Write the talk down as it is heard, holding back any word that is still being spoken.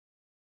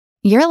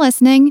You're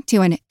listening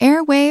to an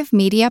Airwave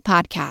Media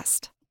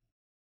Podcast.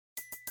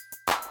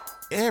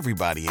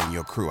 Everybody in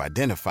your crew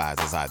identifies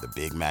as either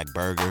Big Mac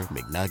Burger,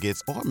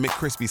 McNuggets, or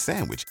McCrispy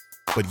Sandwich.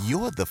 But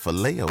you're the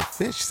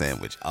Filet-O-Fish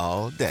Sandwich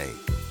all day.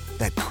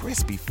 That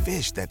crispy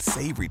fish, that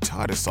savory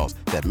tartar sauce,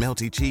 that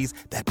melty cheese,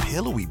 that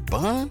pillowy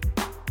bun.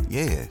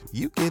 Yeah,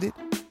 you get it.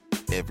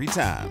 Every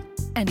time.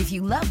 And if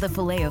you love the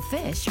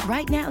Filet-O-Fish,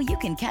 right now you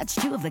can catch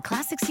two of the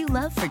classics you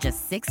love for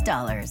just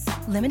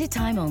 $6. Limited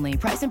time only.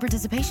 Price and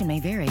participation may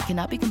vary.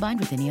 Cannot be combined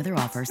with any other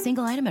offer.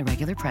 Single item at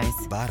regular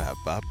price.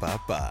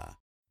 Ba-da-ba-ba-ba.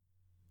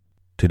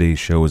 Today's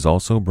show is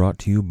also brought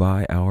to you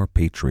by our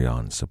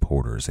Patreon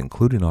supporters,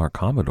 including our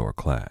Commodore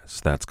class.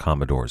 That's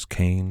Commodores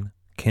Kane,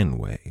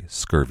 Kenway,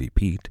 Scurvy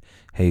Pete,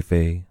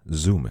 Hefe,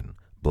 Zoomin,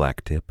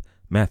 Blacktip,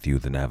 Matthew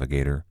the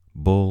Navigator,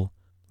 Bull,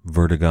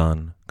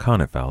 Vertigon,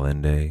 Conifal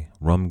Ende,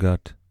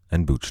 Rumgut,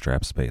 and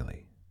Bootstraps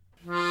Bailey.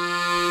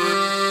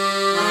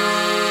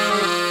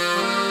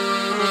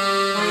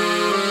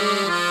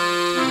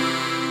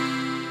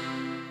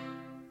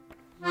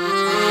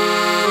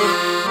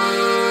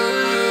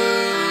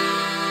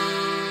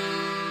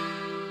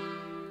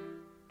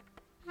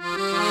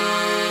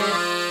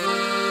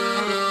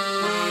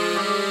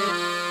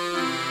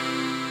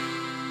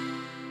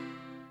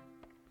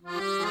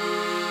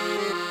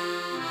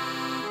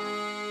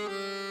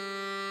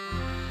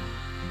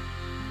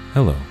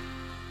 Hello.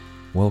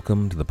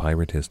 Welcome to the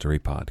Pirate History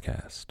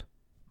Podcast.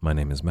 My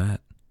name is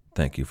Matt.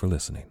 Thank you for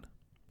listening.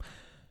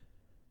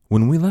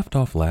 When we left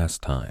off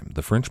last time,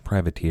 the French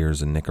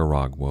privateers in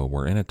Nicaragua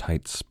were in a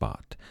tight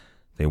spot.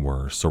 They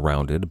were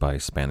surrounded by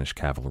Spanish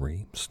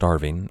cavalry,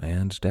 starving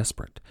and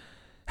desperate.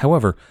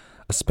 However,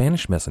 a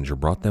Spanish messenger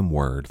brought them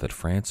word that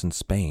France and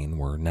Spain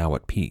were now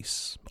at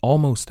peace,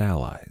 almost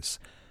allies.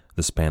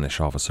 The Spanish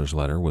officer's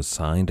letter was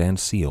signed and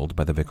sealed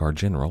by the Vicar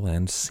General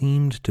and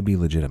seemed to be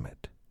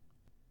legitimate.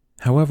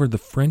 However, the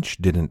French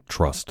didn't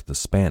trust the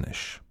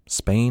Spanish.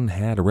 Spain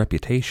had a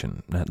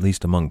reputation, at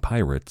least among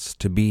pirates,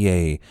 to be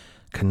a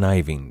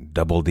conniving,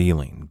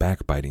 double-dealing,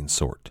 backbiting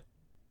sort.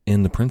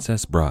 In The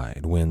Princess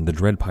Bride, when the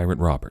dread pirate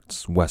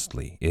Roberts,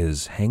 Wesley,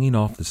 is hanging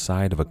off the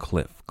side of a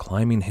cliff,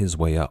 climbing his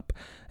way up,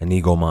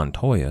 Inigo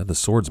Montoya, the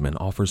swordsman,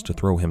 offers to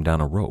throw him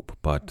down a rope,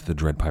 but the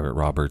dread pirate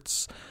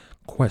Roberts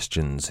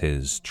questions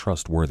his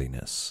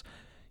trustworthiness.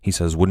 He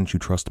says, "Wouldn't you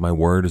trust my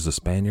word as a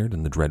Spaniard?"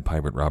 And the dread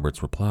pirate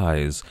Roberts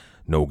replies,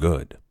 "No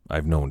good.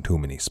 I've known too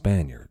many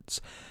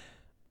Spaniards."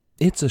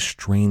 It's a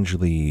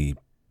strangely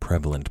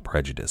prevalent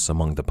prejudice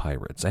among the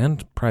pirates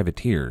and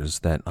privateers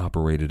that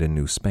operated in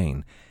New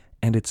Spain,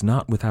 and it's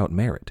not without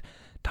merit.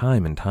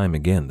 Time and time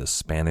again, the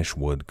Spanish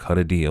would cut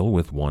a deal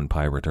with one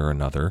pirate or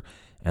another,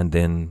 and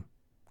then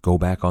go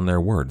back on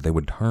their word. They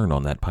would turn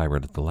on that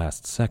pirate at the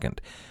last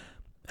second.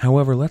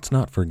 However, let's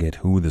not forget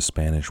who the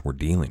Spanish were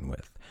dealing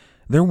with.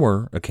 There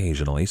were,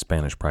 occasionally,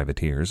 Spanish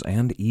privateers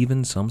and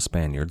even some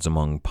Spaniards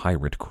among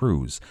pirate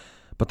crews,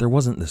 but there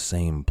wasn't the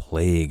same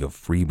plague of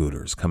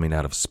freebooters coming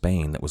out of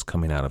Spain that was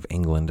coming out of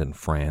England and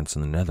France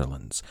and the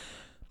Netherlands.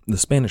 The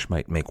Spanish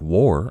might make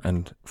war,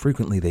 and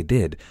frequently they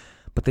did,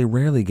 but they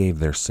rarely gave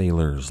their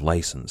sailors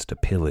license to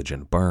pillage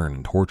and burn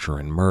and torture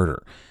and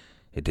murder.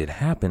 It did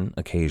happen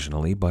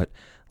occasionally, but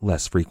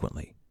less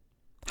frequently.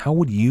 How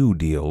would you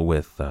deal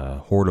with a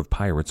horde of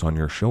pirates on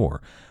your shore?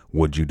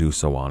 Would you do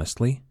so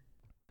honestly?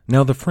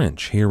 Now, the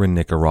French here in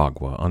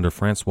Nicaragua, under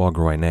François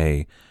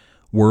Groinet,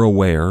 were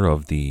aware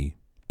of the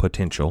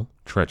potential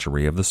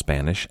treachery of the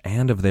Spanish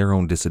and of their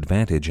own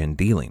disadvantage in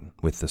dealing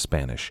with the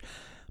Spanish,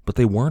 but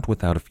they weren't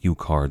without a few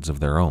cards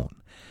of their own.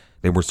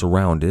 They were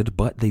surrounded,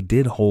 but they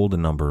did hold a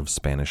number of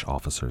Spanish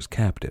officers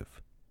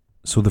captive.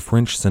 So the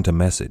French sent a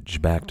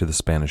message back to the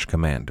Spanish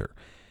commander.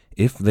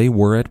 If they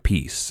were at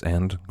peace,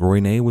 and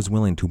Groinet was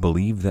willing to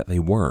believe that they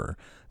were,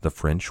 the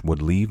French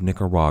would leave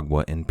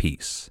Nicaragua in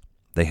peace.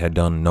 They had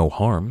done no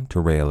harm to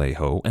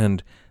Realejo,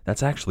 and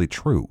that's actually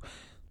true.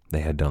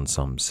 They had done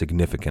some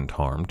significant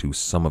harm to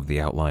some of the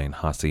outlying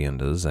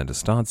haciendas and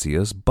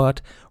estancias,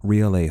 but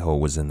Realejo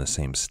was in the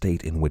same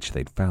state in which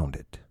they'd found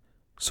it.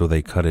 So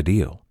they cut a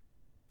deal.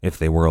 If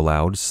they were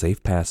allowed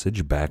safe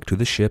passage back to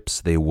the ships,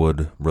 they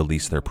would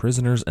release their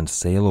prisoners and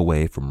sail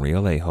away from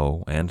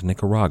Realejo and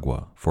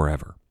Nicaragua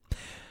forever.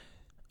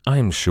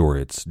 I'm sure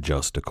it's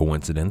just a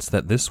coincidence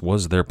that this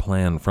was their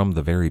plan from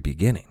the very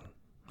beginning,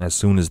 as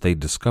soon as they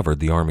discovered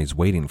the armies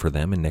waiting for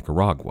them in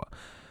Nicaragua.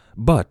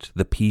 But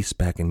the peace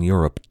back in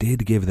Europe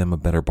did give them a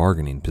better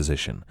bargaining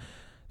position.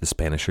 The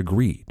Spanish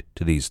agreed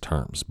to these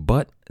terms,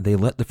 but they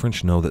let the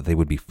French know that they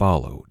would be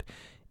followed.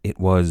 It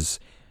was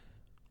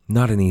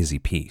not an easy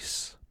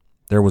peace.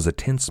 There was a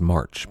tense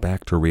march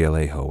back to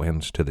Realejo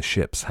and to the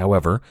ships.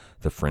 However,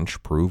 the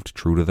French proved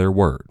true to their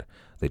word.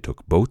 They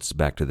took boats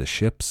back to the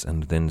ships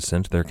and then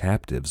sent their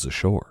captives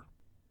ashore.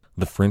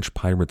 The French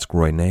pirates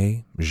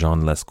Groinet,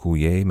 Jean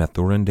Lescouillet,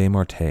 Mathurin de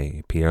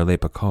Marté, Pierre Le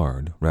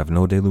Picard,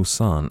 Ravenot de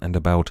Lussan, and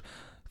about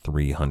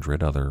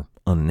 300 other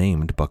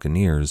unnamed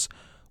buccaneers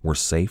were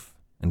safe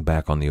and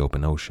back on the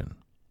open ocean.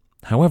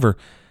 However,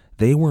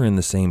 they were in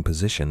the same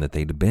position that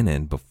they'd been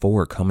in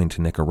before coming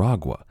to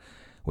Nicaragua.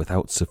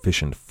 without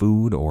sufficient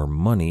food or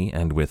money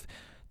and with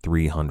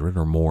 300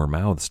 or more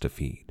mouths to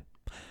feed.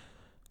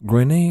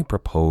 Grenet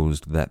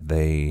proposed that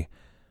they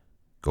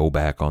go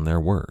back on their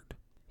word.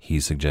 He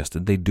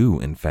suggested they do,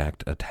 in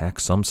fact, attack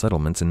some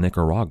settlements in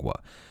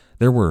Nicaragua.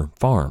 There were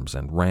farms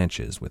and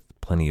ranches with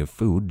plenty of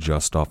food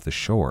just off the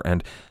shore,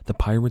 and the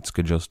pirates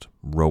could just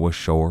row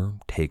ashore,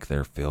 take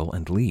their fill,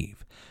 and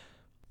leave.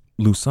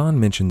 Luzon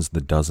mentions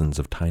the dozens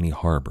of tiny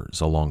harbors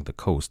along the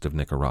coast of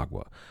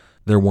Nicaragua.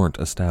 There weren't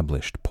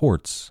established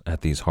ports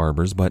at these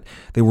harbors, but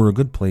they were a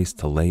good place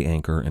to lay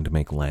anchor and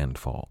make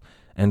landfall,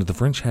 and the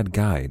French had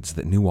guides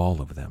that knew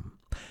all of them.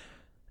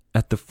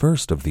 At the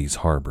first of these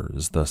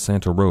harbors, the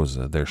Santa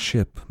Rosa, their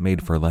ship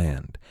made for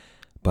land.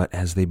 But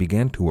as they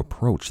began to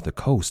approach the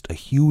coast, a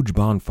huge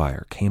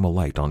bonfire came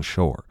alight on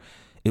shore.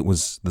 It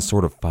was the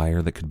sort of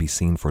fire that could be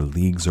seen for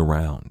leagues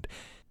around.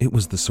 It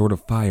was the sort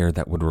of fire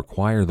that would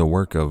require the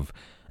work of,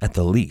 at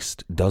the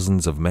least,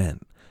 dozens of men.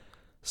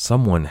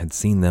 Someone had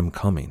seen them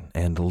coming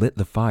and lit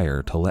the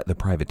fire to let the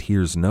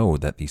privateers know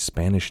that the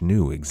Spanish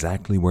knew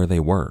exactly where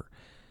they were,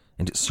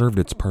 and it served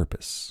its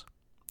purpose.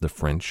 The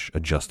French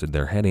adjusted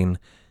their heading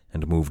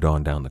and moved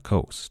on down the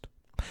coast.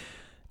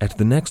 At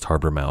the next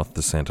harbor mouth,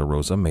 the Santa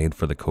Rosa made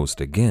for the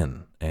coast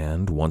again,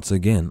 and once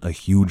again a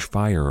huge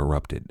fire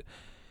erupted.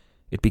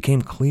 It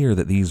became clear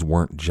that these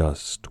weren't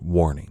just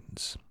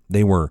warnings.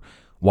 They were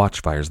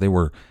watchfires, they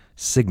were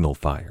signal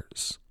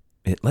fires.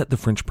 It let the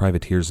French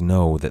privateers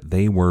know that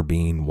they were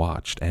being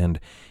watched, and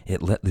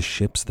it let the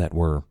ships that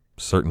were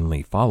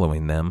certainly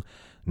following them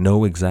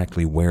know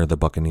exactly where the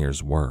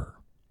buccaneers were.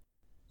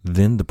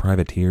 Then the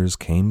privateers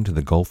came to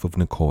the Gulf of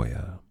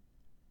Nicoya.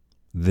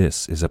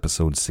 This is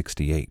episode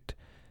 68.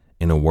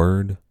 In a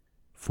word,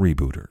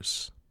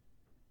 Freebooters.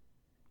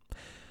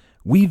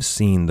 We've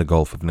seen the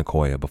Gulf of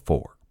Nicoya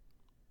before.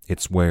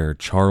 It's where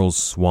Charles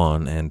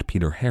Swan and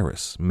Peter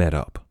Harris met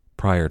up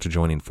prior to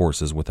joining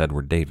forces with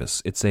Edward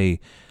Davis. It's a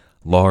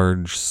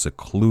large,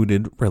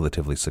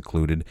 relatively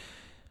secluded,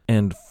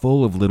 and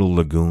full of little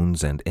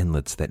lagoons and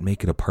inlets that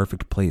make it a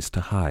perfect place to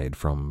hide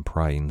from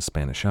prying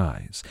Spanish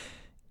eyes.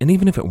 And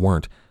even if it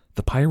weren't,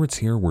 the pirates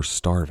here were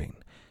starving.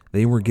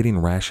 They were getting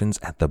rations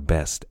at the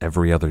best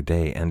every other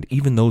day, and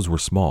even those were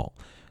small.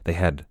 They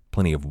had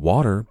plenty of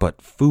water,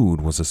 but food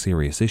was a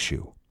serious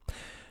issue.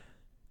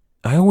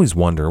 I always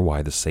wonder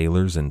why the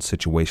sailors in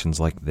situations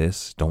like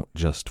this don't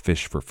just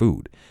fish for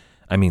food.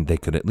 I mean, they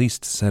could at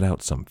least set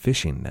out some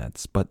fishing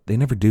nets, but they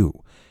never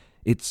do.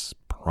 It's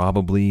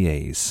probably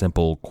a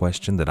simple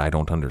question that I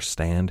don't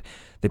understand.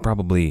 They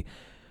probably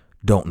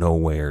don't know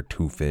where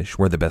to fish,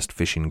 where the best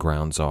fishing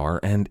grounds are,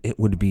 and it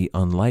would be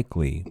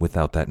unlikely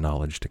without that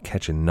knowledge to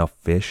catch enough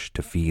fish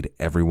to feed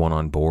everyone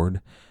on board.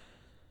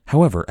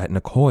 However, at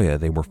Nicoya,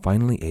 they were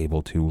finally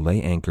able to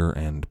lay anchor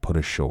and put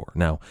ashore.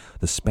 Now,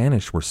 the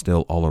Spanish were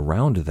still all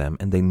around them,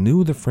 and they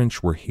knew the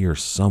French were here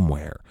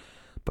somewhere,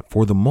 but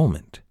for the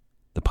moment,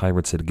 the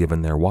pirates had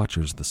given their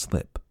watchers the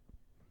slip.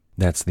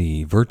 That's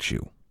the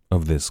virtue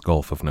of this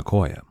Gulf of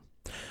Nicoya.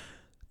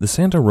 The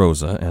Santa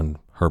Rosa and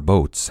her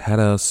boats had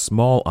a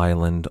small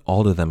island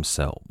all to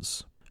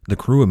themselves. The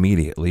crew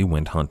immediately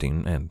went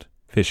hunting and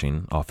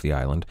fishing off the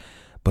island,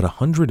 but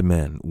 100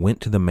 men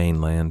went to the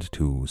mainland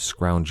to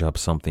scrounge up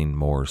something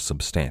more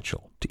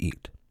substantial to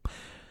eat.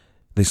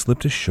 They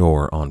slipped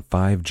ashore on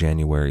 5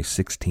 January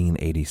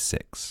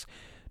 1686.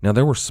 Now,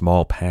 there were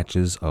small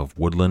patches of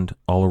woodland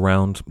all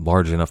around,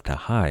 large enough to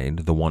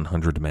hide the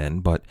 100 men,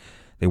 but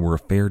they were a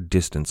fair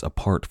distance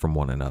apart from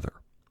one another.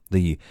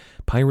 The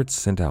pirates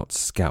sent out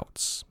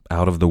scouts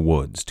out of the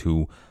woods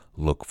to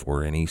look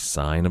for any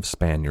sign of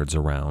Spaniards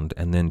around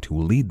and then to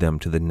lead them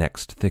to the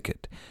next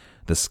thicket.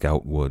 The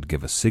scout would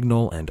give a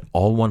signal, and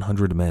all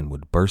 100 men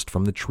would burst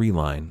from the tree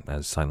line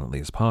as silently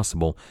as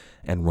possible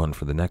and run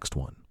for the next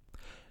one.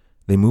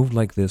 They moved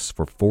like this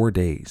for 4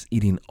 days,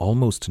 eating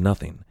almost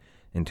nothing,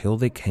 until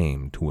they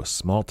came to a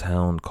small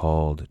town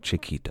called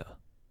Chiquita.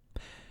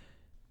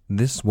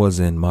 This was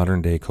in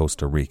modern-day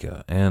Costa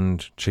Rica,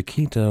 and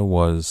Chiquita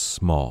was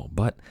small,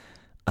 but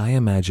I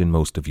imagine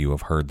most of you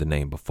have heard the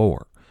name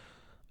before.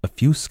 A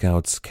few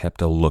scouts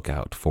kept a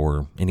lookout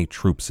for any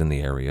troops in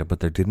the area, but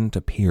there didn't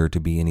appear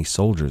to be any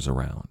soldiers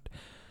around.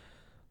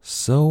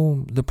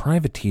 So the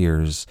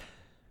privateers,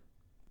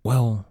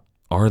 well,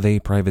 are they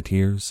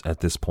privateers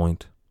at this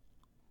point?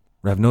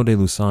 Ravenel de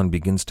Luzon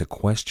begins to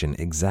question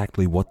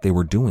exactly what they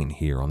were doing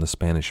here on the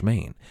Spanish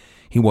Main.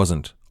 He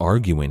wasn't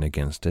arguing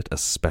against it,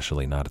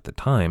 especially not at the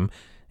time.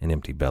 An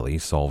empty belly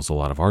solves a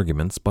lot of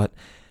arguments, but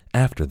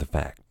after the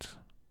fact.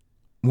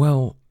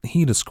 Well,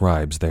 he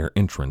describes their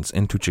entrance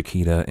into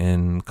Chiquita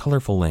in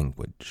colorful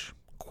language.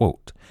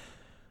 Quote,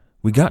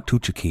 "We got to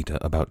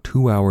Chiquita about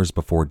 2 hours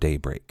before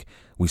daybreak.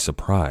 We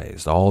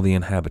surprised all the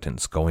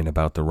inhabitants going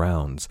about the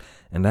rounds,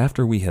 and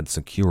after we had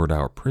secured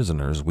our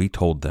prisoners, we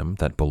told them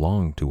that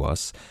belonged to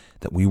us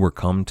that we were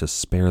come to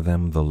spare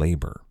them the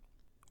labor.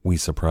 We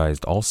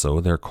surprised also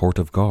their court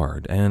of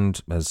guard,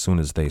 and as soon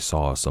as they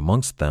saw us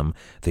amongst them,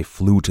 they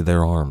flew to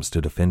their arms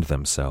to defend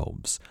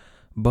themselves.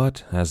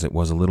 But as it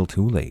was a little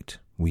too late,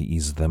 we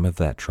eased them of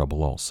that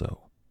trouble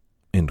also."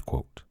 End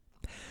quote.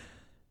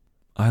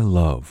 I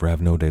love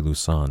Raveneau de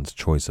Lussan's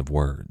choice of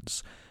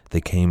words. They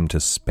came to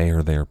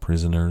spare their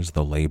prisoners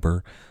the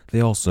labor.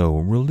 They also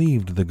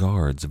relieved the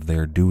guards of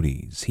their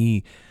duties.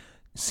 He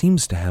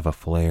seems to have a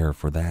flair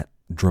for that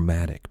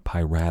dramatic,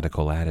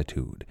 piratical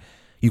attitude.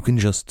 You can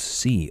just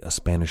see a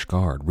Spanish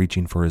guard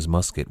reaching for his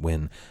musket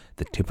when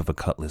the tip of a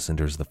cutlass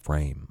enters the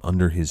frame,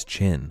 under his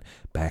chin,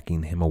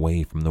 backing him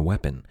away from the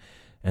weapon.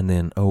 And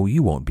then, oh,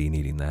 you won't be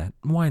needing that.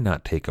 Why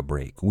not take a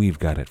break? We've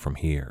got it from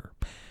here.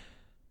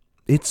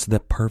 It's the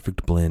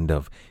perfect blend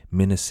of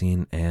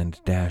menacing and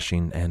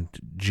dashing and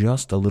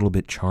just a little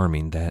bit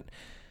charming that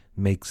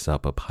makes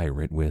up a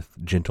pirate with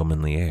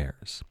gentlemanly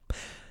airs.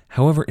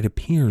 However, it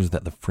appears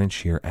that the French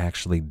here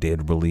actually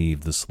did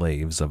relieve the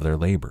slaves of their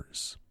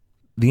labors.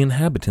 The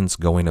inhabitants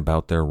going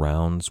about their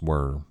rounds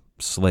were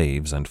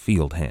slaves and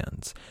field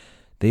hands.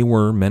 They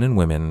were men and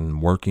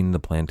women working the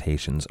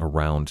plantations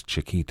around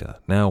Chiquita.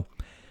 Now,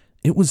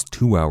 it was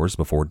 2 hours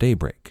before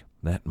daybreak.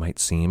 That might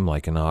seem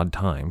like an odd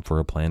time for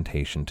a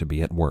plantation to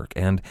be at work,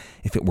 and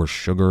if it were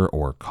sugar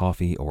or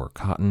coffee or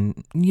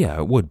cotton, yeah,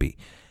 it would be.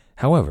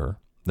 However,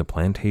 the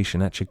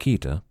plantation at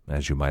Chiquita,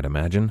 as you might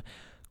imagine,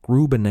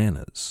 grew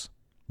bananas.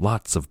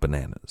 Lots of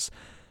bananas.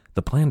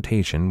 The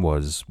plantation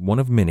was one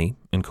of many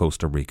in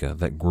Costa Rica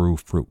that grew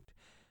fruit.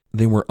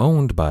 They were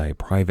owned by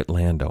private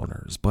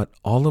landowners, but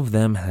all of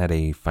them had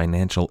a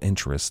financial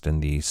interest in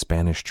the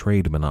Spanish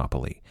trade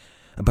monopoly.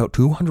 About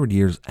 200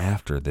 years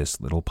after this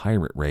little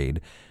pirate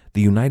raid, the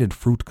United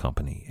Fruit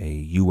Company, a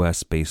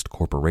U.S.-based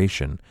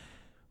corporation,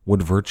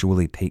 would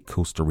virtually take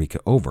Costa Rica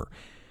over.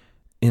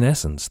 In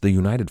essence, the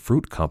United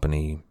Fruit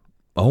Company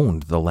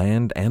owned the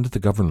land and the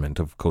government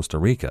of Costa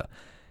Rica,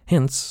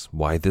 hence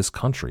why this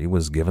country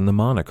was given the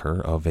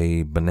moniker of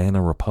a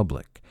banana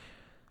republic.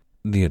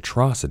 The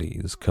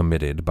atrocities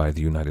committed by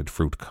the United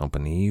Fruit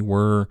Company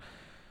were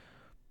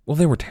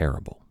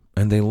terrible,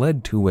 and they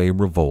led to a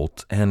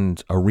revolt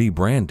and a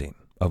rebranding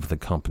of the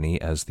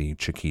company as the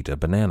Chiquita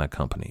Banana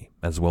Company,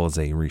 as well as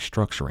a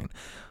restructuring.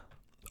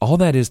 All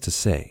that is to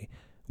say,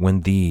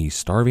 when the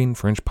starving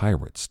French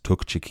pirates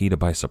took Chiquita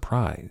by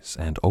surprise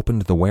and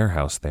opened the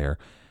warehouse there,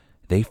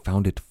 they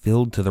found it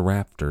filled to the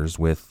rafters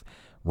with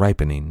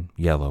ripening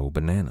yellow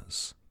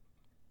bananas.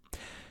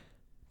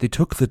 They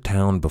took the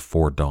town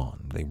before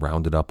dawn. They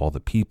rounded up all the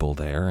people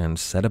there and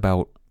set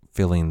about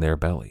filling their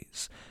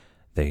bellies.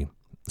 They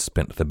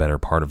spent the better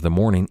part of the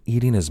morning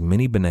eating as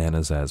many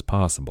bananas as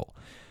possible.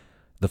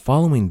 The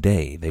following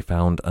day, they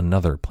found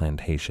another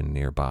plantation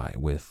nearby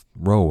with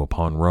row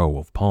upon row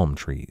of palm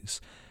trees.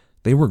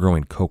 They were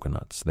growing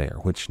coconuts there,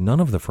 which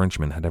none of the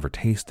Frenchmen had ever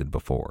tasted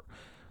before.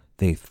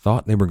 They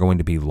thought they were going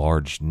to be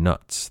large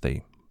nuts.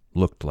 They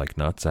looked like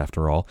nuts,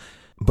 after all.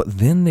 But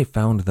then they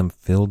found them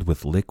filled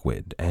with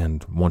liquid,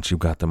 and once you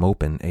got them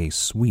open, a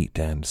sweet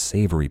and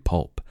savory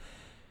pulp.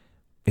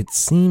 It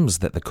seems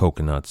that the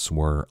coconuts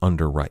were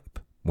underripe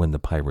when the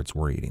pirates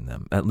were eating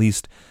them. At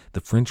least,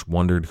 the French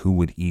wondered who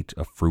would eat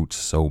a fruit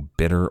so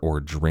bitter or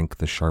drink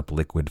the sharp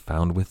liquid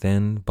found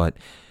within, but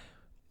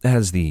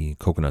as the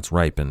coconuts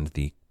ripened,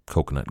 the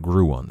coconut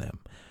grew on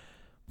them.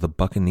 The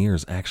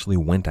buccaneers actually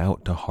went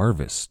out to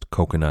harvest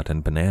coconut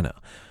and banana.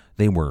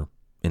 They were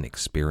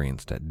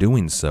inexperienced at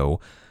doing so.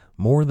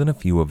 More than a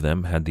few of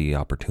them had the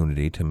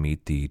opportunity to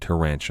meet the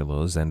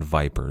tarantulas and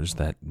vipers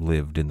that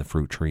lived in the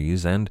fruit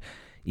trees, and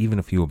even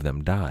a few of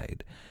them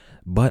died.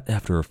 But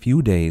after a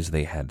few days,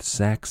 they had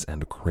sacks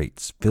and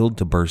crates filled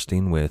to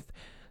bursting with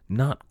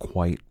not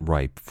quite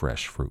ripe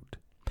fresh fruit.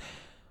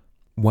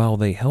 While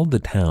they held the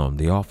town,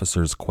 the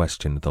officers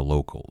questioned the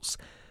locals.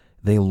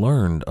 They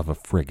learned of a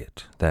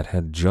frigate that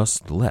had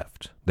just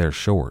left their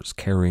shores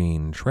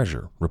carrying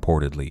treasure,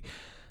 reportedly.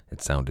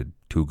 It sounded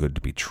too good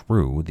to be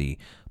true, the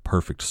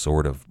perfect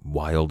sort of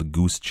wild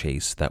goose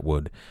chase that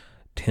would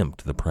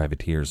tempt the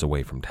privateers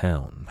away from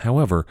town.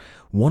 However,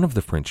 one of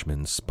the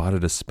Frenchmen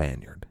spotted a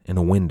Spaniard in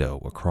a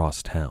window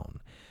across town.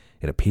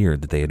 It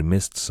appeared that they had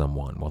missed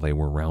someone while they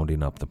were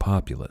rounding up the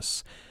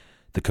populace.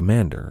 The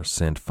commander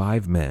sent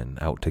 5 men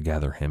out to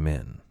gather him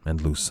in, and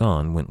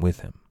Lussan went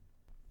with him.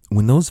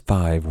 When those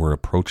 5 were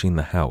approaching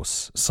the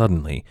house,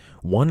 suddenly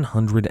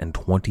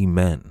 120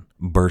 men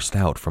burst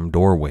out from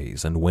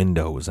doorways and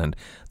windows and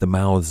the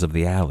mouths of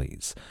the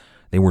alleys.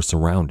 They were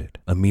surrounded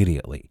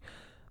immediately.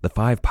 The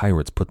 5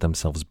 pirates put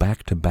themselves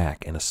back to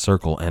back in a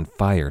circle and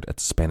fired at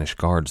the Spanish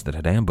guards that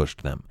had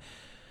ambushed them.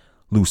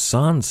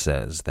 Lussan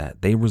says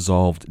that they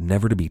resolved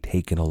never to be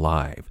taken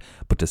alive,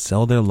 but to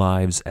sell their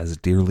lives as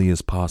dearly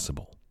as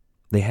possible.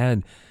 They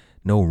had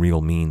no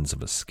real means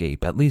of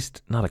escape, at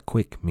least not a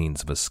quick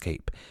means of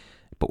escape.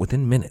 But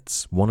within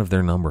minutes, one of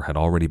their number had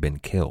already been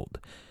killed.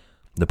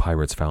 The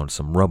pirates found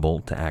some rubble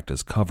to act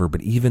as cover,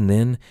 but even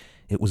then,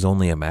 it was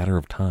only a matter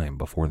of time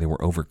before they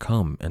were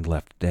overcome and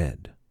left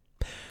dead.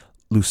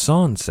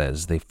 Lussan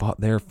says they fought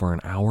there for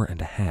an hour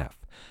and a half.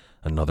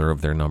 Another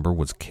of their number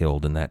was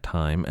killed in that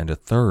time, and a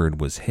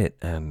third was hit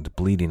and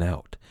bleeding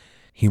out.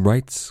 He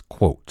writes,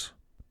 quote,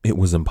 "It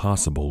was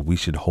impossible we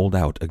should hold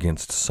out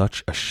against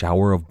such a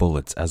shower of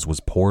bullets as was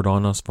poured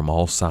on us from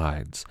all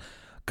sides.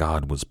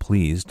 God was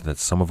pleased that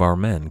some of our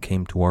men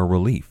came to our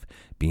relief,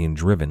 being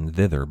driven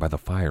thither by the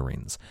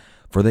firings,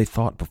 for they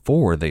thought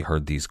before they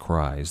heard these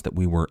cries that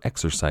we were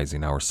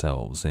exercising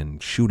ourselves in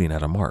shooting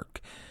at a mark.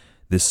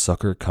 This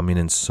succor coming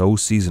in so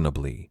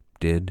seasonably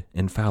did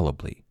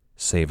infallibly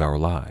save our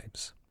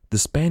lives. The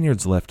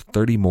Spaniards left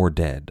 30 more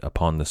dead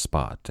upon the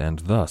spot, and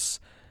thus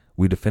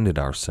we defended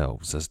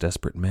ourselves as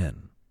desperate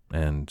men,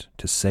 and,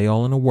 to say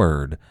all in a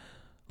word,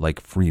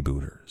 like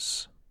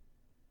freebooters."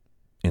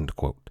 End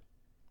quote.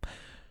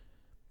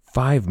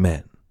 5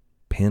 men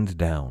pinned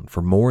down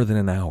for more than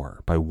an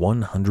hour by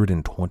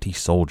 120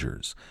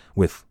 soldiers,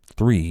 with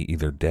 3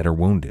 either dead or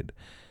wounded.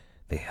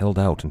 They held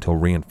out until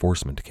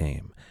reinforcement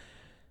came.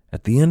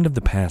 At the end of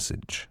the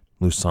passage,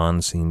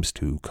 Lucan seems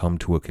to come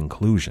to a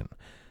conclusion.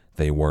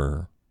 They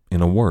were,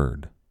 in a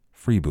word,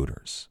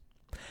 freebooters.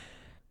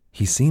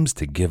 He seems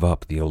to give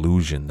up the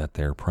illusion that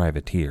they're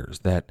privateers,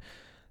 that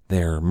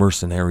they're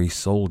mercenary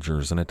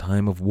soldiers in a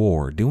time of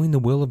war, doing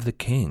the will of the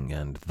king,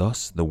 and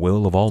thus the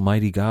will of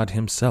Almighty God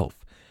himself.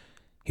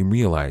 He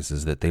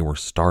realizes that they were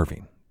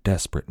starving,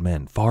 desperate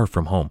men, far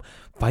from home,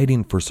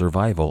 fighting for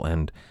survival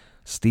and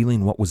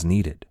stealing what was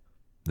needed.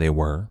 They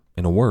were,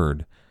 in a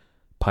word,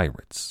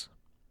 pirates.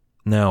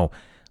 Now,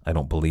 I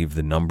don't believe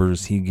the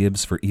numbers he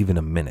gives for even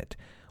a minute.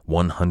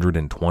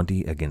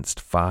 120 against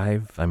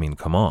 5? I mean,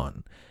 come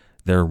on.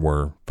 There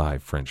were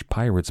 5 French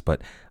pirates,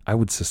 but I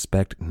would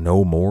suspect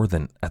no more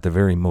than at the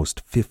very most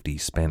 50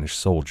 Spanish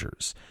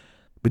soldiers.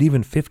 But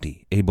even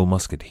 50 able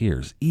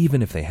musketeers,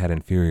 even if they had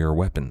inferior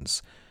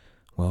weapons,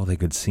 well, they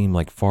could seem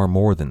like far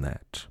more than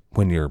that,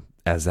 when you're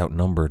as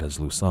outnumbered as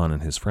Lucan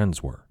and his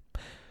friends were.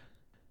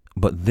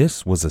 But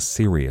this was a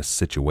serious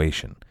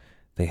situation.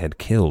 They had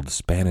killed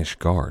Spanish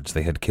guards.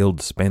 They had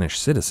killed Spanish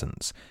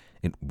citizens.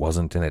 It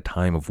wasn't in a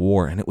time of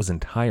war, and it was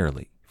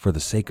entirely for the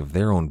sake of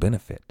their own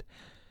benefit.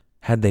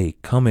 Had they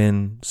come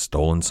in,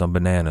 stolen some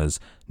bananas,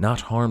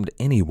 not harmed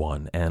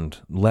anyone, and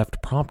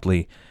left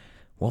promptly,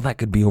 well, that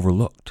could be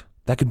overlooked.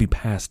 That could be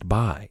passed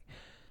by.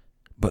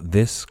 But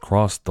this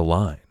crossed the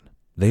line.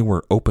 They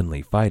were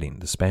openly fighting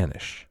the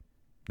Spanish.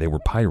 They were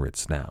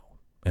pirates now,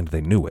 and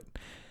they knew it.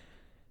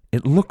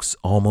 It looks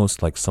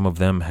almost like some of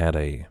them had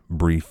a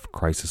brief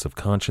crisis of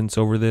conscience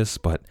over this,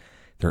 but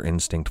their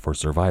instinct for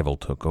survival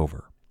took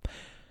over.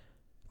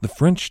 The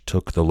French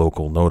took the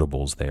local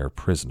notables there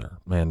prisoner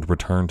and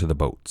returned to the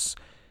boats.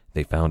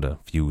 They found a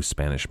few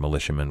Spanish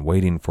militiamen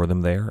waiting for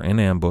them there in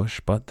ambush,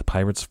 but the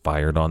pirates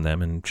fired on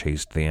them and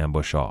chased the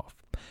ambush off.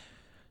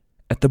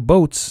 At the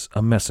boats,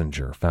 a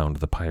messenger found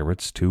the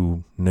pirates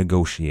to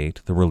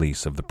negotiate the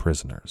release of the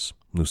prisoners.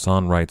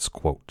 Lucan writes,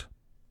 quote,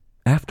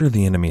 "After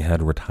the enemy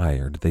had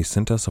retired, they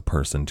sent us a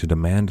person to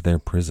demand their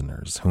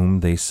prisoners,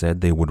 whom they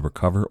said they would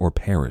recover or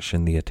perish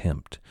in the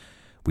attempt.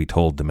 We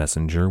told the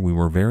messenger we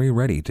were very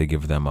ready to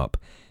give them up,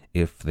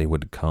 if they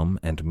would come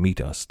and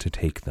meet us to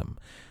take them,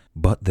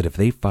 but that if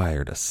they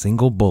fired a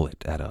single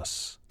bullet at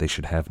us, they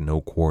should have no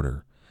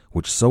quarter,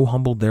 which so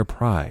humbled their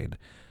pride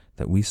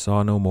that we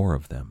saw no more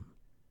of them."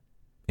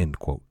 End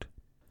quote.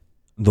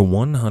 The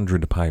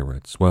 100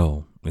 pirates,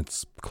 well,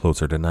 it's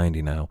closer to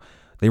 90 now,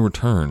 they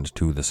returned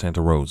to the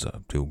Santa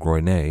Rosa, to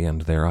Groenay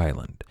and their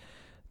island.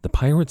 The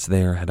pirates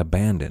there had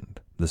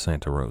abandoned the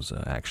Santa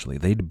Rosa, actually.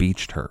 They'd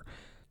beached her.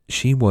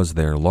 She was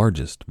their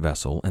largest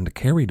vessel and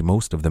carried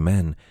most of the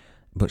men,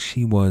 but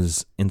she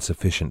was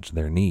insufficient to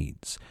their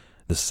needs.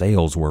 The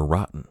sails were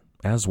rotten,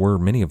 as were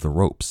many of the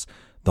ropes.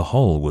 The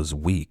hull was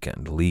weak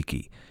and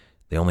leaky.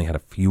 They only had a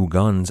few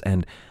guns,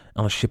 and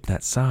on a ship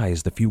that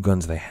size, the few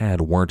guns they had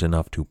weren't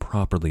enough to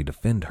properly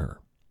defend her.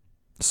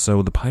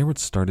 So the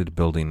pirates started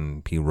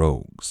building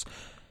pirogues.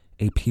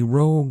 A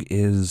pirogue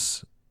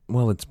is,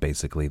 well, it's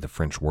basically the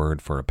French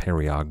word for a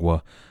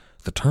periagua.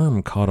 The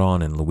term caught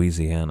on in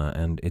Louisiana,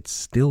 and it's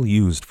still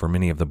used for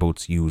many of the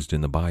boats used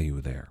in the bayou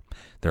there.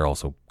 They're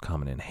also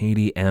common in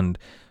Haiti and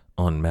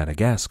on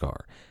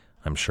Madagascar.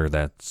 I'm sure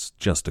that's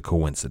just a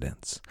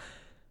coincidence.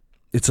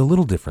 It's a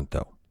little different,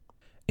 though.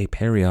 A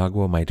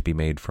periagua might be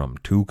made from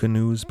 2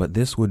 canoes, but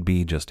this would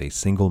be just a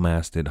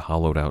single-masted,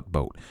 hollowed-out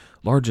boat,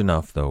 large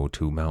enough, though,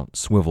 to mount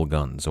swivel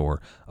guns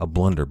or a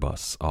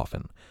blunderbuss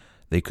often.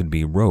 They could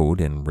be rowed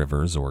in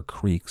rivers or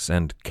creeks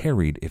and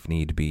carried if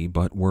need be,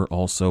 but were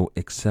also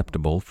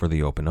acceptable for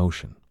the open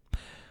ocean.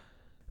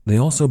 They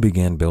also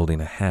began building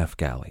a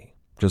half-galley,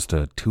 just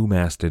a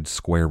 2-masted,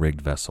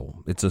 square-rigged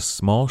vessel. It's a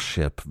small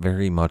ship,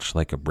 very much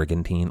like a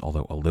brigantine,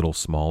 although a little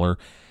smaller.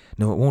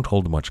 No, it won't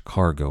hold much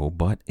cargo,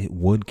 but it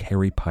would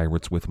carry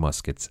pirates with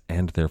muskets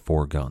and their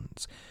 4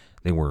 guns.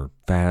 They were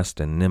fast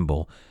and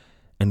nimble,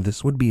 and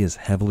this would be as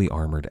heavily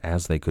armored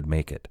as they could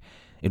make it.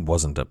 It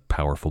wasn't a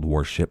powerful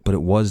warship, but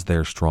it was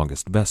their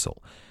strongest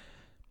vessel.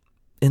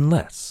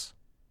 Unless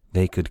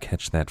they could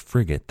catch that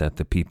frigate that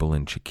the people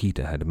in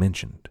Chiquita had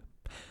mentioned.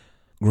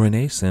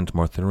 Groenay sent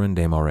Mathurin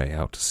des Marais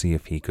out to see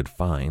if he could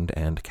find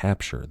and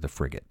capture the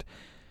frigate.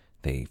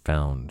 They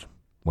found,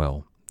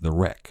 well, the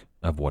wreck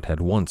of what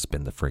had once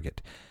been the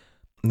frigate.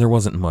 There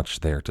wasn't much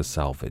there to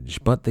salvage,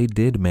 but they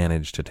did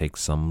manage to take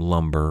some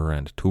lumber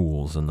and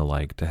tools and the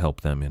like to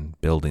help them in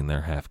building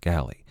their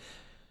half-galley.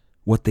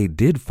 What they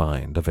did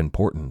find of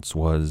importance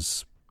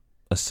was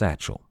a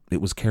satchel.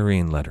 It was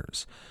carrying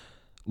letters.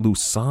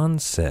 Luzon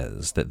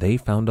says that they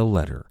found a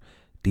letter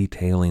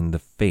detailing the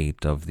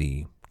fate of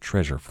the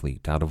treasure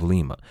fleet out of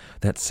Lima,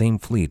 that same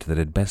fleet that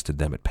had bested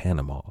them at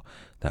Panama,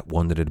 that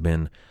one that had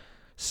been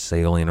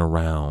sailing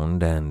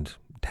around and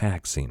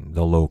taxing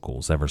the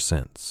locals ever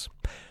since.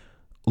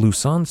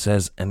 Luzon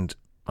says, and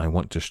I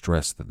want to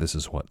stress that this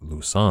is what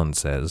Luzon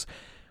says,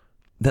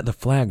 that the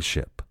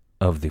flagship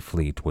of the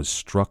fleet was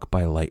struck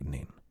by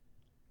lightning.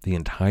 The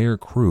entire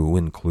crew,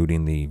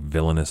 including the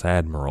villainous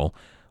admiral,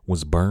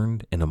 was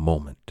burned in a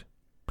moment.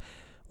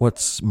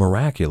 What's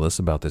miraculous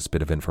about this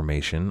bit of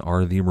information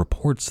are the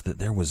reports that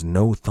there was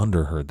no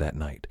thunder heard that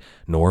night,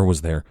 nor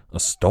was there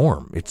a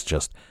storm. It's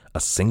just a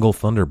single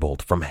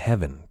thunderbolt from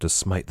heaven to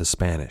smite the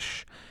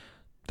Spanish.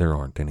 There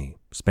aren't any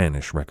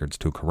Spanish records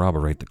to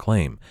corroborate the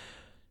claim.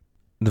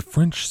 The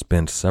French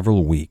spent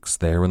several weeks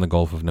there in the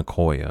Gulf of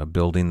Nicoya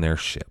building their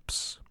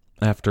ships.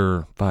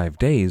 After 5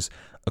 days,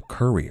 a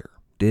courier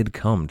did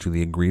come to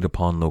the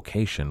agreed-upon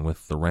location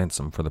with the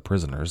ransom for the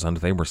prisoners, and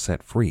they were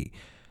set free.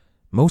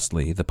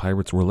 Mostly, the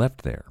pirates were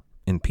left there,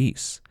 in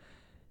peace,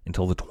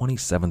 until the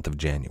 27th of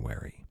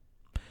January.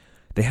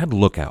 They had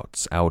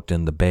lookouts out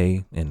in the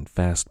bay in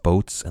fast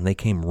boats, and they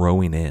came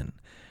rowing in.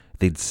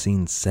 They'd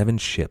seen 7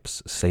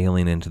 ships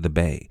sailing into the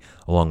bay,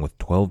 along with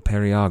 12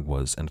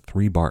 periaguas and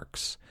 3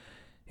 barks.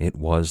 It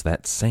was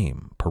that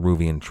same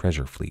Peruvian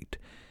treasure fleet,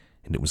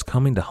 and it was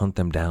coming to hunt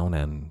them down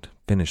and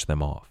finish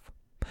them off.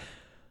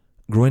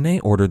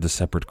 Gruenet ordered the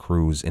separate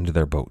crews into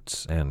their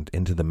boats and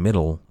into the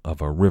middle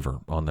of a river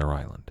on their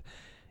island.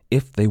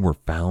 If they were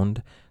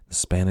found, the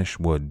Spanish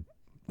would,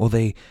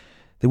 they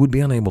would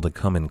be unable to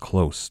come in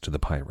close to the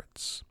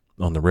pirates.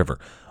 On the river,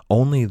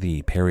 only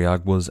the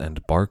periaguas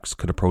and barks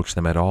could approach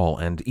them at all,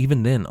 and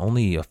even then,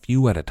 only a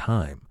few at a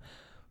time.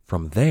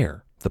 From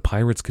there, the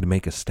pirates could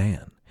make a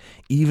stand.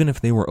 Even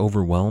if they were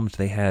overwhelmed,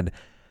 they had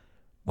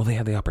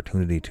the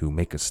opportunity to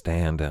make a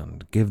stand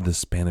and give the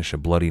Spanish a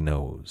bloody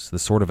nose, the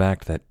sort of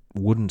act that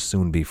wouldn't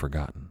soon be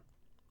forgotten.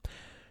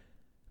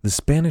 The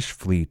Spanish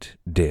fleet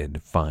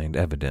did find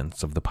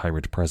evidence of the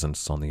pirate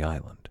presence on the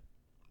island.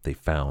 They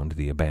found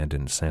the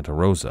abandoned Santa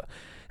Rosa.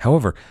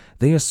 However,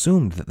 they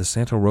assumed that the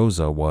Santa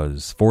Rosa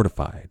was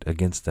fortified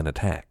against an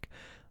attack,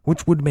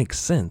 which would make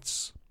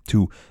sense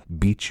to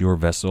beach your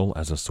vessel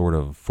as a sort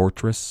of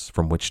fortress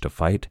from which to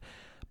fight,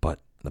 but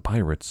the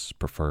pirates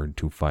preferred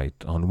to fight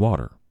on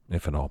water,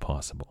 if at all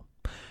possible.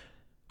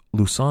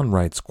 Luzon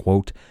writes,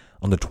 quote,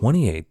 "On the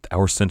 28th,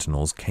 our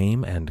sentinels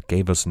came and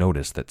gave us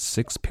notice that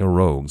 6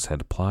 pirogues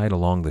had plied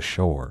along the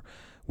shore,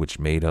 which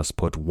made us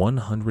put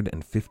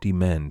 150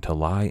 men to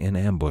lie in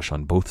ambush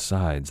on both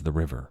sides the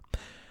river.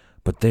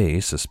 But they,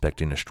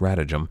 suspecting a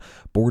stratagem,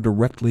 bore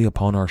directly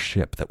upon our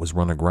ship that was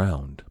run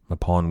aground,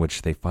 upon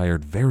which they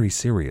fired very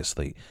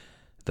seriously,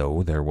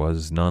 though there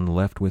was none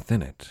left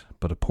within it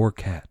but a poor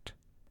cat.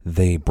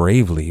 They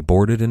bravely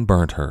boarded and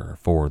burnt her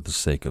for the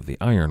sake of the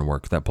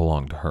ironwork that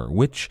belonged to her,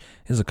 which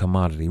is a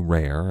commodity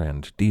rare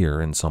and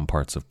dear in some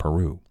parts of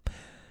Peru.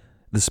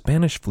 The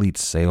Spanish fleet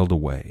sailed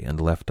away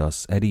and left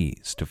us at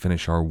ease to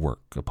finish our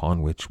work,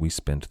 upon which we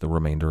spent the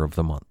remainder of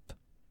the month."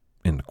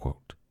 End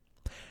quote.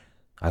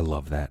 I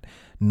love that.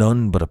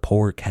 None but a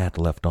poor cat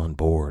left on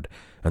board,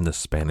 and the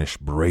Spanish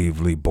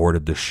bravely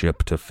boarded the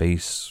ship to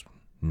face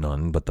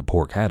none but the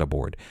poor cat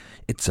aboard.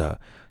 It's a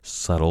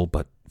subtle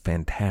but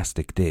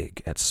fantastic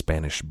dig at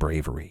Spanish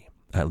bravery,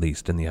 at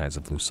least in the eyes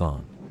of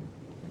Luzon.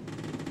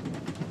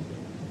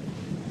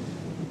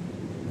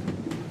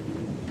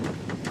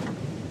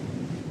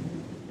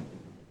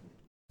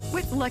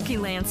 With Lucky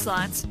Land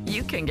Slots,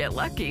 you can get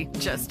lucky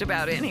just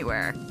about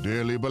anywhere.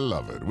 Dearly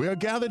beloved, we are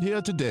gathered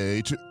here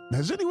today to...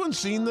 Has anyone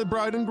seen the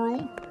bride and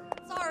groom?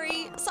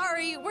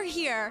 Sorry, we're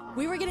here.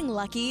 We were getting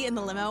lucky in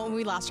the limo and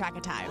we lost track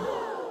of time.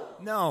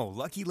 No,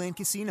 Lucky Land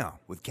Casino,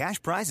 with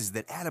cash prizes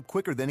that add up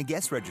quicker than a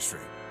guest registry.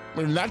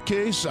 In that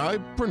case, I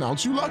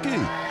pronounce you lucky.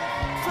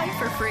 Play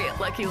for free at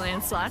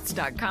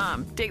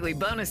LuckyLandSlots.com. Daily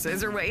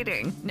bonuses are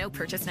waiting. No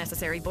purchase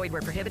necessary. Void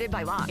where prohibited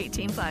by law.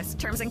 18+.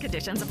 Terms and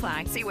conditions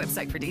apply. See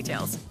website for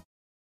details.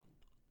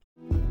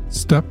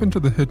 Step into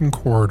the hidden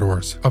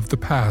corridors of the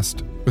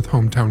past with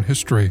Hometown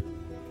History,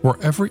 where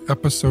every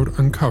episode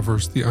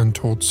uncovers the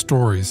untold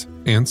stories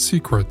and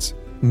secrets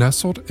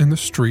nestled in the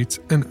streets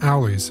and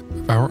alleys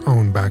of our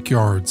own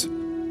backyards.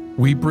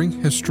 We bring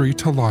history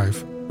to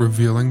life,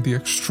 revealing the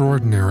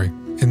extraordinary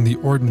in the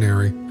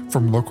ordinary,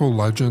 from local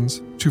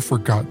legends to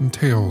forgotten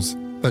tales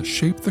that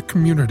shape the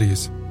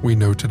communities we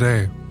know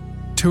today.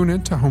 Tune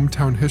into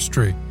Hometown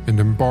History and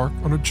embark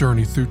on a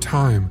journey through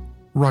time,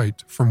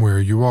 right from where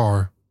you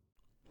are.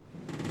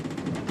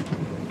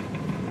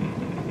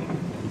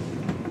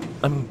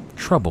 I'm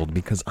troubled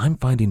because I'm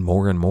finding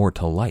more and more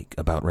to like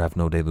about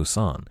Ravno de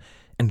Luzon,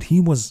 and he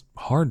was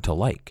hard to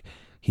like.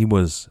 He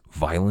was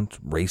violent,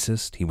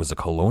 racist, he was a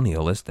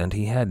colonialist, and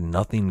he had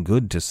nothing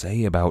good to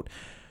say about,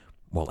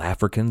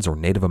 Africans or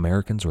Native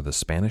Americans or the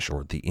Spanish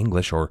or the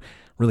English or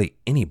really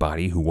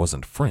anybody who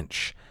wasn't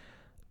French.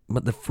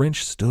 But the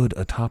French stood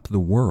atop the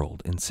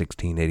world in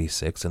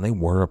 1686, and they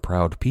were a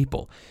proud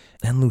people.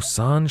 And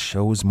Lausanne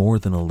shows more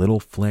than a little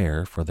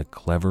flair for the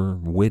clever,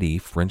 witty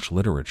French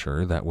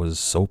literature that was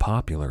so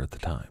popular at the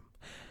time.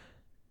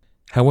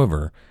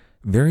 However,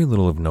 very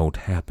little of note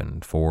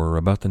happened for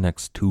about the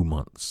next 2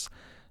 months.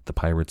 The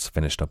pirates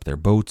finished up their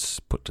boats,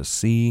 put to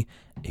sea,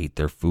 ate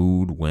their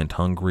food, went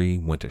hungry,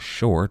 went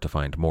ashore to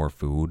find more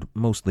food,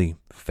 mostly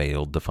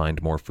failed to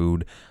find more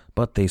food,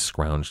 but they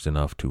scrounged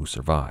enough to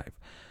survive.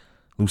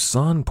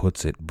 Lausanne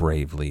puts it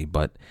bravely,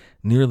 but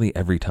nearly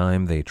every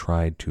time they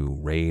tried to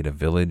raid a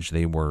village,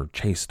 they were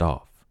chased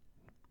off.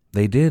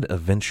 They did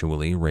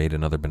eventually raid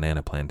another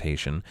banana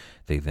plantation.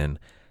 They then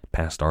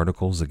passed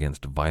articles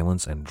against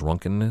violence and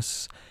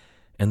drunkenness.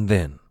 And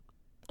then,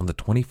 on the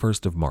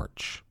 21st of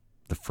March,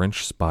 the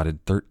French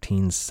spotted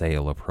 13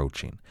 sail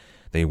approaching.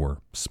 They were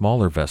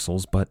smaller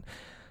vessels, but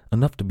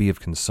enough to be of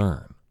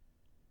concern.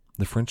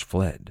 The French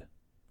fled,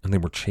 and they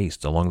were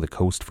chased along the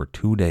coast for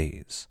 2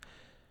 days.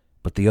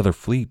 But the other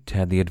fleet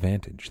had the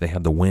advantage. They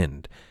had the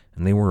wind,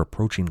 and they were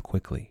approaching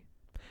quickly.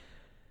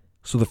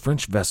 So the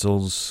French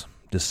vessels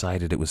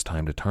decided it was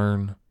time to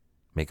turn,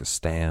 make a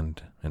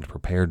stand, and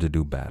prepare to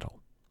do battle.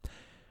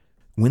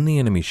 When the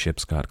enemy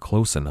ships got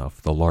close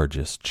enough, the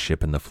largest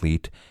ship in the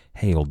fleet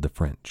hailed the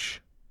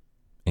French.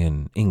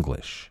 In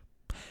English.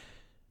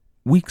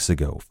 Weeks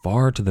ago,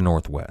 far to the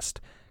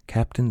northwest,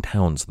 Captain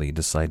Townsley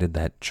decided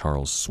that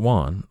Charles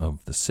Swan,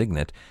 of the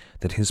Signet,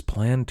 that his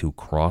plan to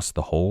cross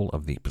the whole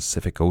of the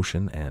Pacific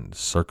Ocean and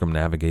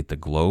circumnavigate the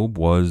globe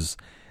was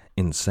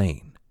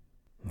insane.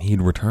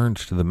 He'd returned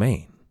to the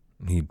Maine.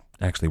 He'd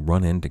actually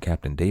run into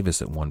Captain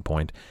Davis at one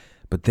point,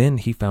 but then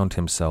he found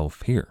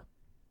himself here,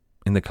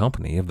 in the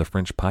company of the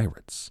French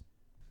pirates.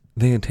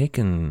 They had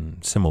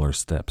taken similar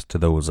steps to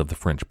those of the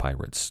French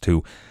pirates.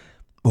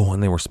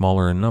 When they were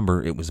smaller in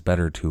number, it was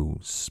better to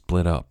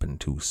split up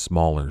into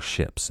smaller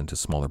ships, into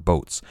smaller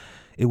boats.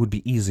 It would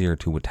be easier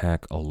to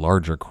attack a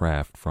larger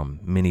craft from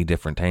many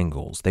different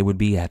angles. They would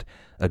be at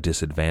a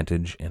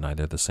disadvantage in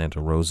either the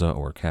Santa Rosa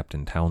or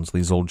Captain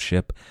Townsley's old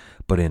ship,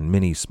 but in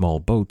many small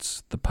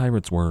boats, the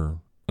pirates were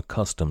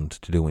accustomed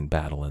to doing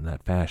battle in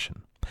that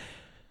fashion.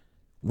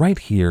 Right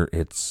here,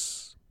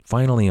 it's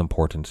finally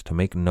important to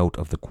make note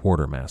of the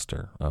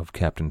quartermaster of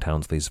Captain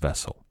Townsley's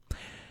vessel.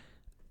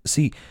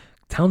 See,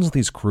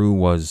 Townsley's crew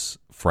was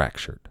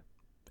fractured,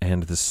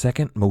 and the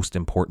second most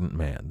important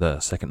man, the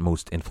second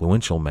most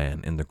influential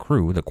man in the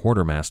crew, the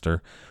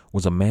quartermaster,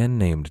 was a man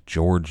named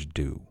George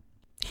Dew.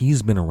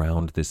 He's been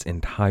around this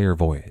entire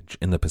voyage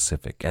in the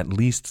Pacific, at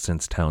least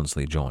since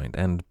Townsley joined,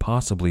 and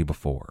possibly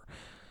before.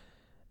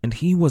 And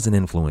he was an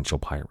influential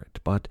pirate,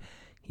 but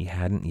he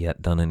hadn't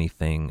yet done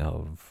anything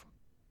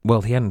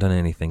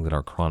that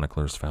our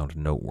chroniclers found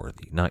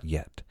noteworthy, not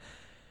yet.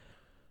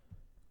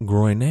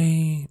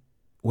 Groyne,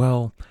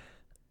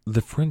 the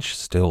French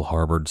still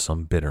harbored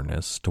some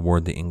bitterness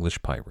toward the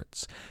English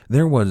pirates.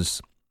 There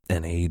was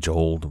an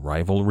age-old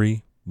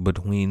rivalry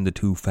between the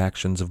two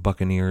factions of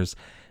buccaneers,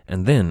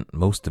 and then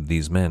most of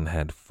these men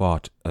had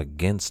fought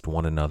against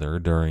one another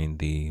during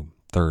the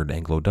Third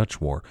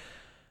Anglo-Dutch War.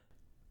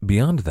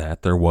 Beyond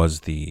that, there was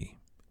the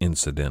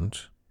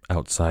incident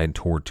outside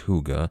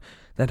Tortuga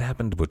that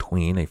happened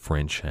between a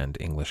French and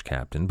English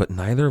captain, but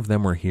neither of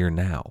them were here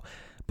now.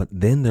 But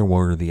then there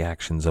were the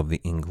actions of the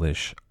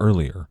English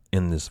earlier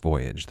in this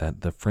voyage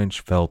that the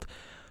French felt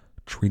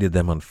treated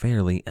them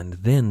unfairly, and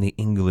then the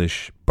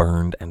English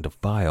burned and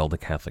defiled the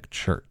Catholic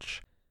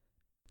Church.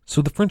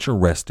 So the French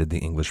arrested the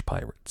English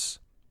pirates.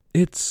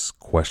 It's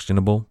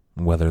questionable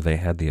whether they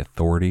had the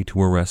authority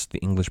to arrest the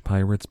English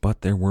pirates,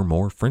 but there were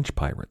more French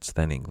pirates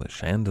than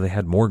English, and they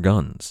had more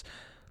guns,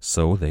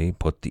 so they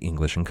put the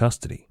English in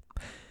custody.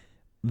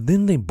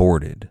 Then they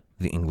boarded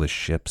the English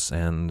ships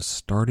and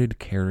started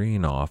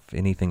carrying off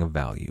anything of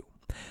value.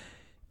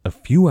 A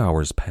few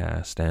hours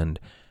passed, and,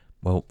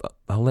 I'll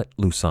let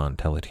Lausanne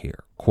tell it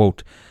here.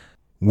 Quote,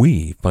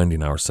 "We,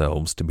 finding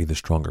ourselves to be the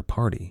stronger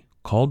party,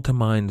 called to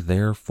mind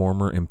their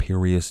former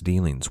imperious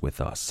dealings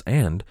with us,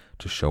 and,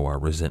 to show our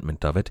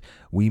resentment of it,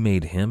 we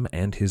made him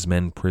and his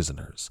men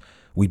prisoners.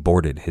 We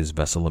boarded his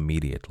vessel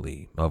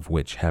immediately, of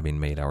which, having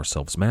made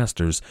ourselves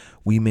masters,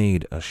 we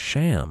made a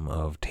sham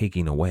of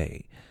taking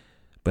away.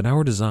 But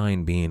our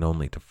design being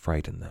only to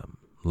frighten them,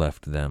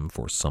 left them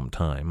for some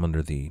time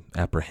under the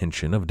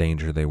apprehension of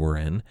danger they were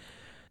in.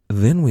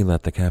 Then we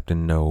let the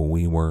captain know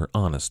we were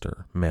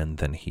honester men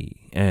than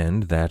he,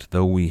 and that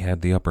though we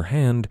had the upper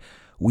hand,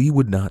 we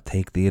would not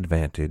take the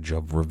advantage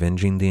of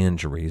revenging the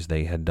injuries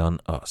they had done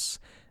us,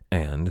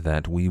 and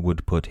that we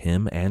would put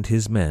him and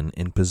his men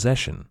in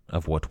possession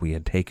of what we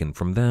had taken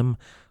from them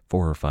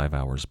 4 or 5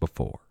 hours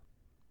before."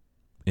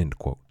 End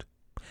quote.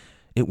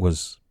 It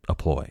was a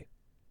ploy.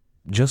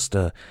 Just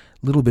a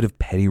little bit of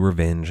petty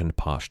revenge and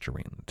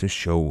posturing to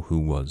show who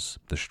was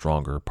the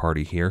stronger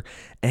party here,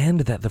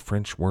 and that the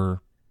French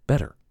were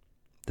better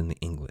than the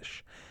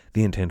English.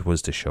 The intent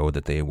was to show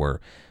that they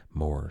were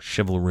more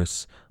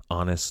chivalrous,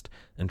 honest,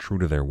 and true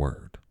to their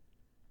word.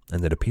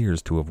 And it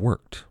appears to have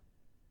worked.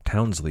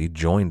 Townsley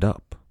joined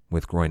up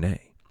with Groyne.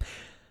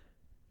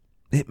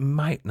 It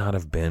might not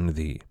have been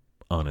the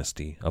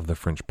honesty of the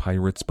French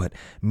pirates, but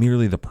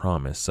merely the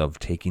promise of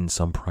taking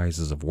some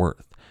prizes of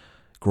worth.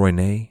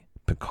 Groinet,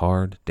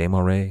 Picard,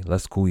 Desmarais,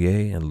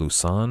 Lescouillet, and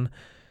Lussan,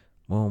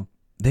 well,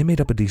 they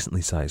made up a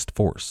decently sized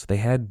force. They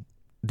had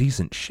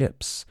decent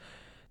ships.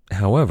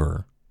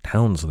 However,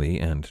 Townsley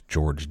and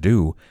George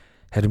Dew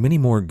had many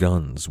more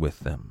guns with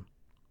them.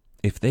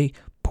 If they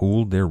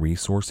pooled their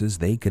resources,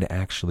 they could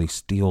actually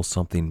steal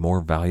something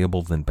more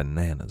valuable than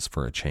bananas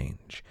for a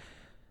change.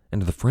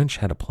 And the French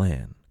had a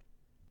plan.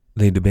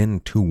 They'd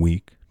been too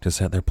weak to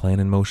set their plan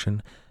in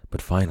motion,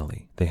 but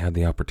finally they had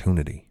the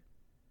opportunity.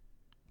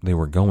 They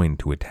were going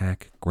to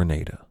attack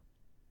Grenada.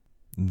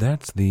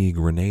 That's the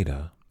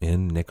Grenada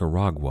in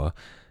Nicaragua,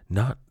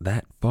 not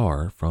that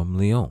far from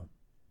Leon,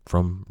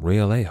 from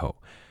Realejo.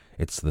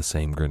 It's the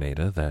same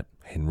Grenada that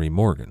Henry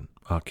Morgan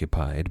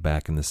occupied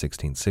back in the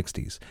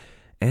 1660s,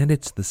 and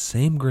it's the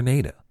same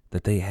Grenada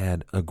that they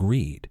had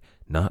agreed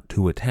not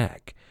to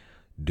attack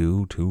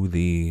due to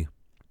the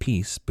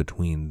peace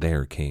between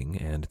their king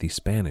and the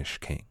Spanish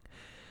king.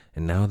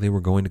 And now they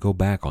were going to go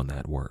back on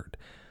that word,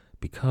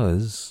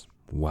 because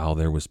while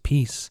there was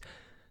peace,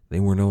 they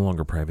were no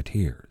longer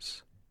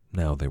privateers.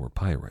 Now they were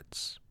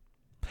pirates.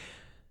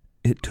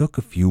 It took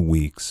a few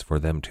weeks for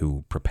them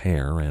to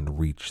prepare and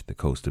reach the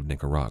coast of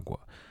Nicaragua.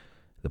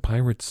 The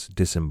pirates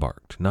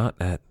disembarked, not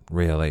at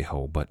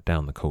Realejo, but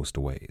down the coast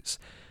a ways.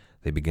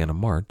 They began a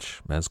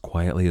march, as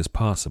quietly as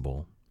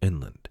possible,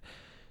 inland.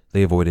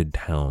 They avoided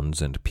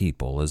towns and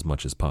people as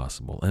much as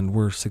possible, and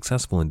were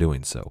successful in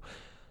doing so.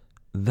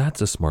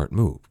 That's a smart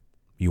move.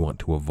 You want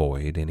to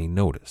avoid any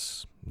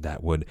notice.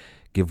 That would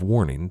give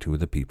warning to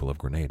the people of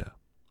Grenada.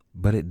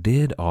 But it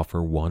did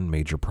offer one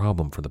major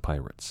problem for the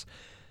pirates.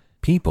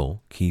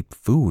 People keep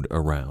food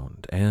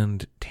around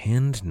and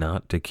tend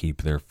not to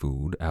keep their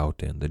food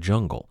out in the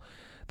jungle.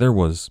 There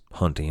was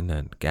hunting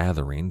and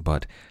gathering,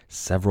 but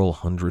several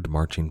hundred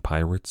marching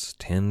pirates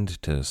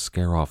tend to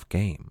scare off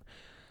game.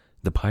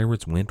 The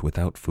pirates went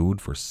without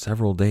food for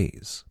several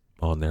days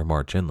on their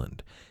march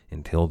inland,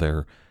 until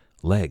their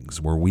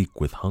legs were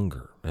weak with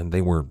hunger, and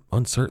they were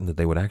uncertain that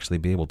they would actually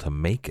be able to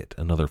make it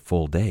another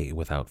full day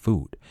without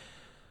food.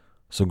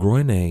 So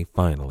Groinet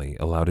finally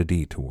allowed a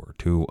detour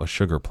to a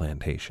sugar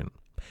plantation.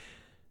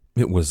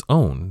 It was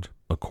owned,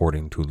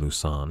 according to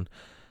Lussan,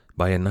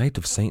 by a Knight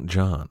of St.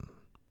 John.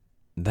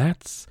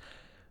 The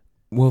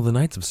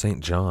Knights of St.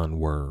 John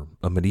were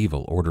a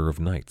medieval order of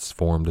knights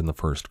formed in the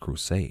First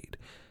Crusade.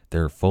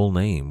 Their full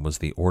name was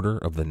the Order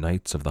of the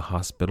Knights of the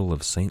Hospital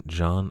of St.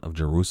 John of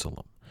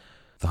Jerusalem.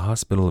 The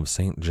Hospital of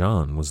St.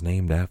 John was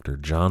named after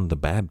John the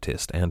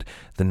Baptist, and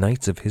the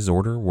knights of his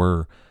order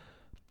were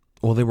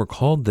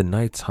called the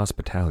Knights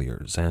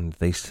Hospitaliers, and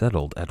they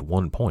settled at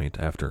one point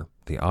after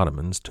the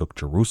Ottomans took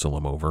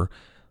Jerusalem over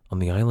on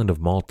the island of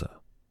Malta.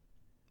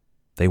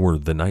 They were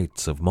the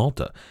Knights of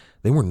Malta.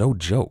 They were no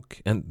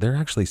joke, and they're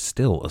actually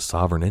still a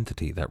sovereign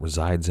entity that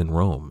resides in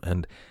Rome,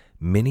 and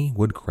many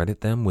would credit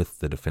them with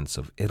the defense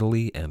of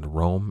Italy and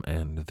Rome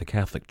and the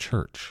Catholic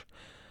Church.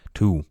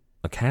 To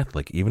a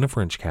Catholic, even a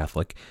French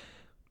Catholic,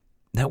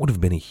 that would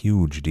have been a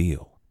huge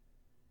deal.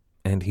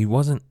 And he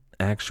wasn't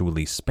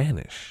actually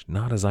Spanish,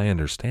 not as I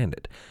understand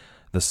it.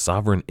 The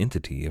sovereign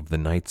entity of the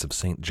Knights of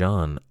St.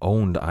 John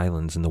owned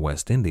islands in the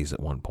West Indies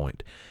at one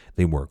point.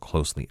 They were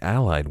closely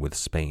allied with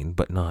Spain,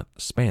 but not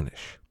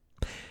Spanish.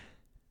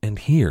 And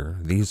here,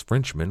 these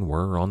Frenchmen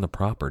were on the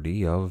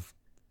property of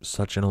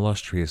such an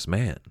illustrious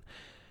man,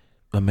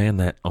 a man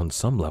that, on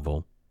some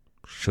level,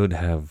 should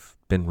have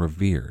been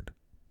revered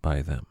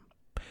by them.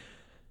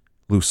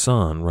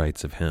 Lussan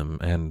writes of him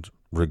and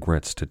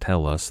regrets to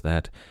tell us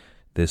that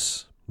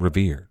this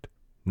revered,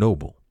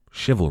 noble,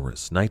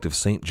 chivalrous Knight of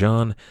St.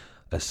 John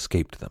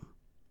escaped them.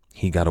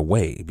 He got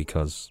away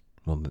because,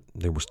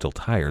 they were still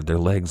tired. Their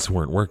legs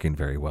weren't working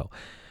very well.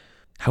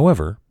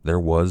 However, there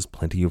was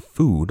plenty of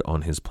food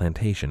on his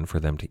plantation for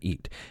them to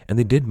eat, and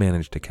they did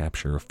manage to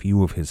capture a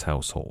few of his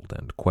household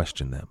and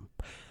question them.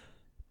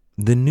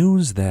 The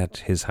news that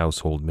his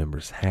household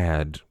members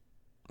had,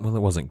 it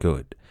wasn't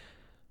good.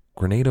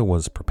 Grenada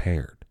was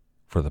prepared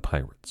for the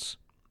pirates.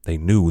 They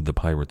knew the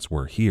pirates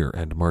were here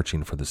and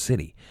marching for the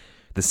city.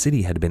 The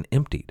city had been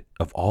emptied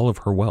of all of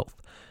her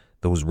wealth.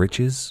 Those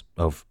riches,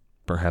 of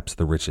perhaps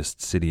the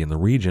richest city in the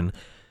region,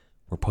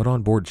 were put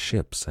on board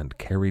ships and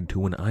carried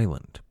to an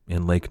island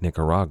in Lake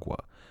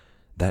Nicaragua.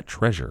 That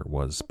treasure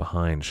was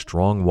behind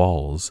strong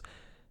walls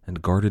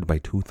and guarded by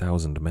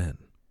 2,000 men.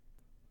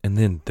 And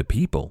then the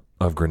people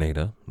of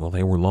Grenada,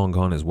 they were long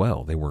gone as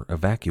well. They were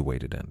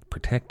evacuated and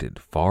protected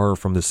far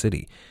from the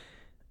city,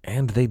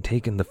 and they'd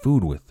taken the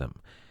food with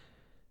them.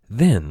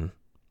 Then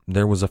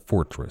there was a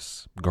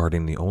fortress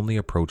guarding the only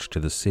approach to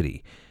the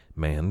city,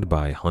 manned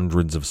by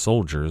hundreds of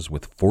soldiers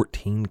with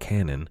 14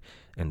 cannon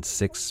and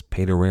 6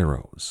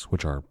 pedreros,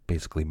 which are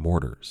basically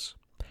mortars.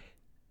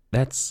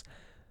 That's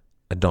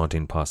a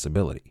daunting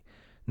possibility.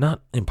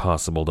 Not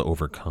impossible to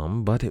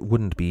overcome, but it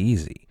wouldn't be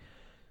easy.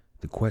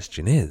 The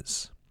question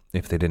is,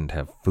 if they didn't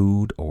have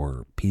food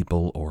or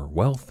people or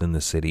wealth in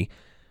the city,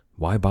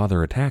 why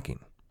bother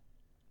attacking?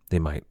 They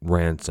might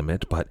ransom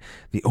it, but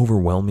the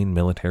overwhelming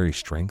military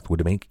strength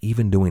would make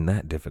even doing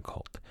that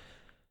difficult.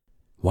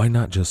 Why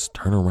not just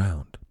turn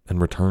around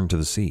and return to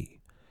the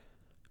sea?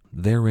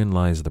 Therein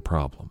lies the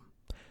problem.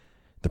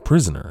 The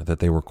prisoner that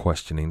they were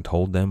questioning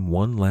told them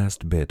one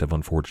last bit of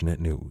unfortunate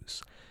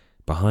news.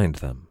 Behind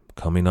them,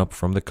 coming up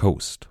from the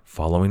coast,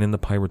 following in the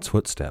pirates'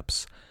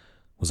 footsteps,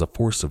 was a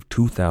force of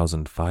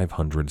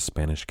 2,500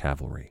 Spanish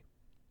cavalry.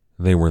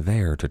 They were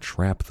there to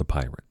trap the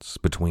pirates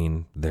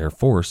between their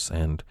force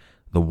and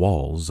the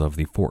walls of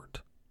the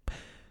fort.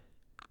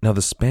 Now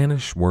the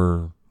Spanish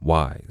were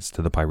wise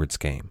to the pirates'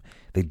 game.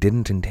 They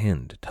didn't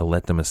intend to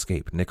let them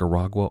escape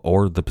Nicaragua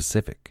or the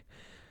Pacific.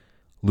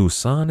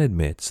 Luzon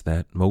admits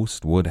that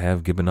most would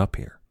have given up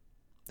here.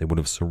 They would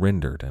have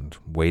surrendered and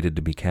waited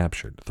to be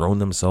captured, thrown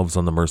themselves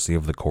on the mercy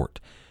of the court.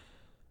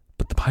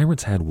 But the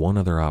pirates had one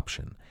other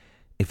option.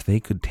 If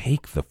they could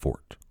take the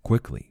fort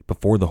quickly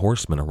before the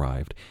horsemen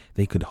arrived,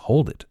 they could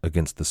hold it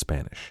against the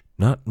Spanish.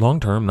 Not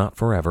long term, not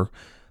forever,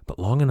 but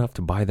long enough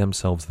to buy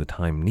themselves the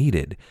time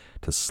needed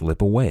to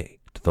slip away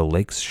to the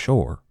lake's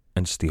shore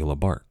and steal a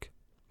bark.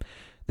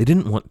 They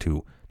didn't want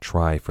to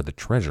try for the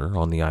treasure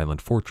on the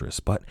island fortress,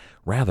 but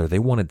rather they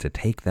wanted to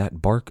take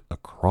that bark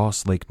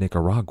across Lake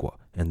Nicaragua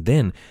and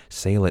then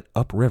sail it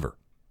upriver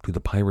to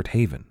the pirate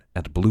haven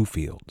at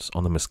Bluefields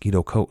on the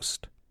Mosquito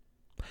Coast.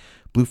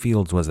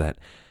 Bluefields was that,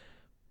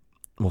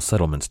 well,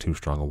 settlement's too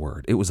strong a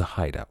word. It was a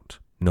hideout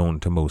known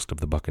to most of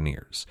the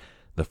buccaneers.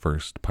 The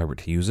first pirate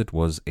to use it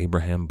was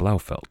Abraham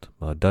Blauvelt,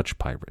 a Dutch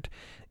pirate.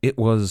 It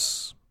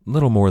was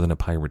little more than a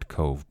pirate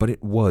cove, but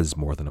it was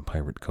more than a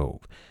pirate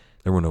cove.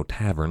 There were no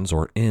taverns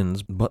or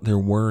inns, but there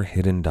were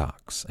hidden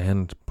docks,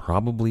 and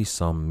probably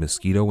some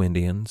Mosquito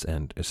Indians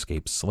and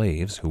escaped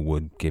slaves who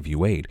would give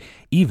you aid,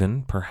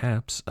 even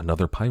perhaps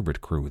another pirate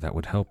crew that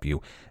would help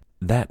you.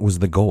 That was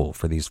the goal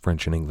for these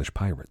French and English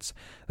pirates.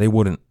 They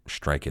wouldn't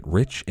strike it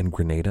rich in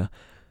Grenada,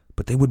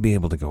 but they would be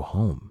able to go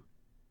home.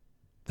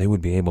 They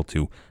would be able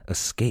to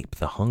escape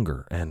the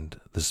hunger and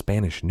the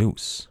Spanish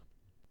noose.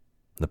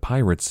 The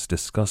pirates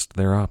discussed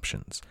their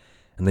options,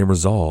 and they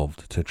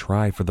resolved to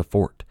try for the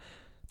fort,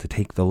 to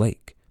take the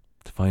lake,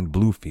 to find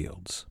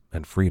Bluefields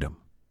and freedom.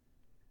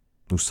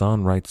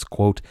 Luzon writes,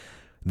 quote,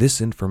 "This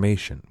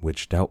information,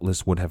 which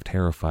doubtless would have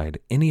terrified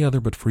any other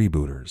but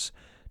freebooters,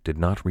 did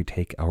not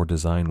retake our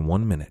design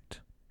 1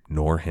 minute,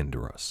 nor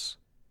hinder us."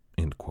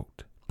 End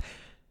quote.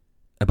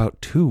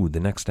 About 2 the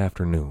next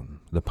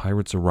afternoon, the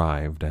pirates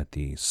arrived at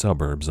the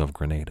suburbs of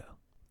Grenada.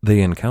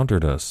 They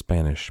encountered a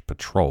Spanish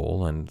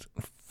patrol and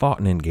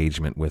fought an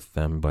engagement with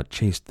them, but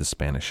chased the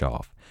Spanish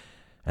off.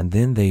 And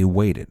then they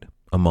waited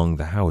among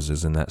the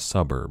houses in that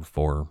suburb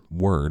for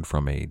word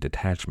from a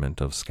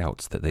detachment of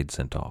scouts that they'd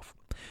sent off.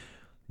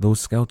 Those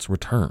scouts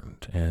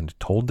returned and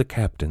told the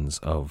captains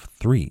of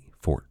 3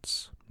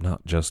 forts,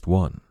 not just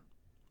one.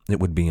 It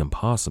would be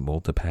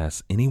impossible to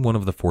pass any one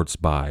of the forts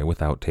by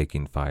without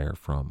taking fire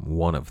from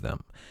one of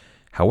them.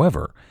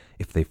 However,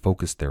 if they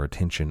focused their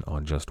attention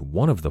on just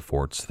one of the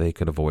forts, they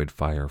could avoid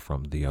fire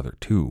from the other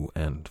 2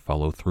 and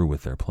follow through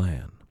with their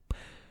plan.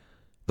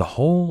 The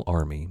whole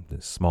army,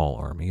 this small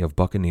army of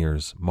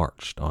buccaneers,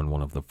 marched on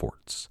one of the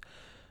forts.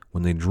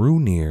 When they drew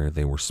near,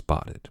 they were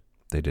spotted.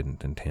 They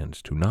didn't intend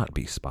to not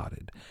be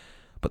spotted.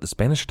 But the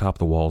Spanish atop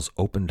the walls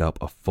opened up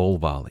a full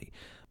volley.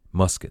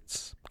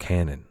 Muskets,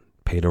 cannon,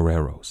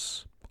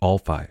 pedoreros, all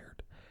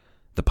fired.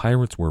 The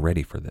pirates were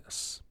ready for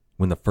this.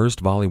 When the first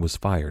volley was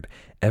fired,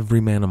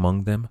 every man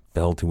among them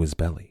fell to his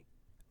belly.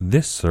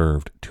 This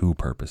served 2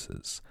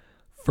 purposes.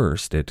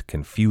 First, it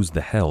confused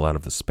the hell out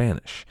of the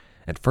Spanish.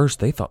 At first,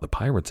 they thought the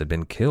pirates had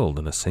been killed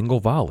in a single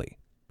volley.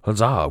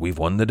 Huzzah, we've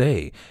won the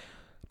day.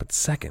 But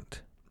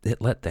second,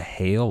 it let the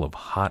hail of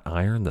hot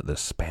iron that the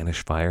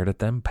Spanish fired at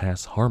them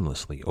pass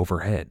harmlessly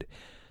overhead.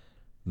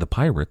 The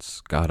pirates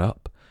got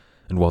up,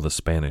 and while the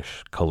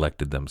Spanish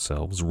collected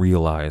themselves,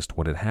 realized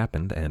what had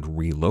happened, and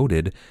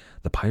reloaded,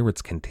 the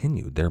pirates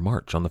continued their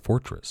march on the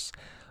fortress.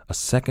 A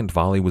second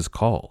volley was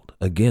called.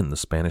 Again the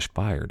Spanish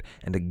fired,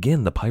 and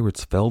again the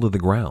pirates fell to the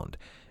ground,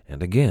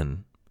 and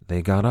again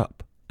they got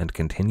up and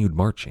continued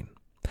marching.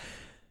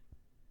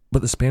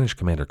 But the Spanish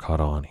commander caught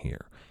on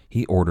here.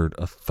 He ordered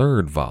a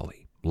third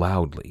volley,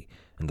 loudly,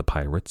 and the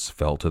pirates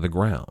fell to the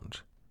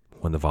ground.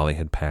 When the volley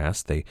had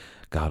passed, they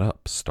got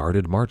up,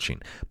 started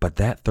marching. But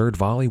that third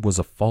volley was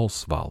a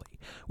false volley.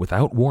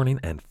 Without warning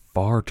and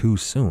far too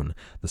soon,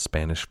 the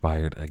Spanish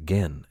fired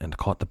again and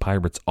caught the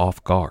pirates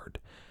off guard.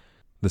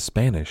 The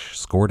Spanish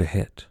scored a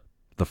hit.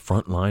 The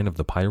front line of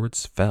the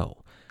pirates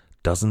fell.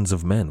 Dozens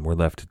of men were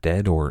left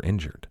dead or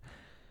injured.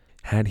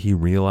 Had he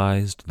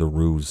realized the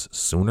ruse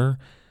sooner,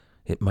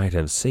 it might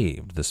have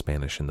saved the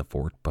Spanish in the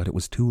fort, but it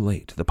was too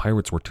late. The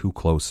pirates were too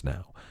close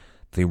now.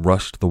 They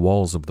rushed the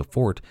walls of the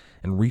fort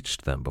and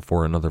reached them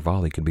before another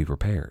volley could be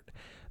prepared.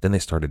 Then they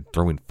started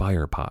throwing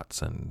fire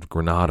pots and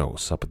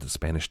granados up at the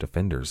Spanish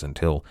defenders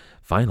until,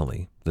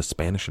 finally, the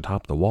Spanish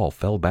atop the wall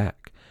fell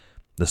back.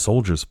 The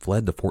soldiers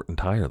fled the fort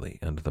entirely,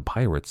 and the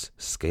pirates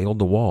scaled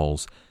the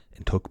walls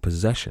and took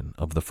possession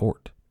of the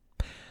fort.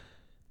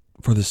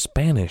 For the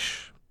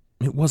Spanish,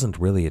 it wasn't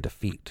really a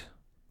defeat.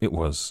 It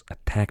was a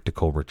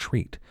tactical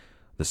retreat.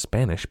 The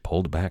Spanish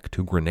pulled back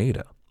to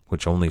Grenada,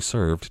 which only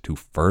served to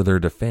further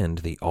defend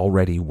the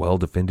already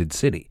well-defended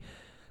city.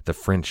 The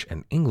French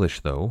and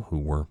English, though, who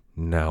were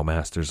now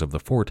masters of the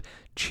fort,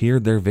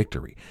 cheered their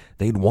victory.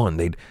 They'd won.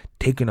 They'd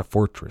taken a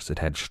fortress. It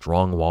had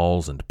strong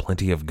walls and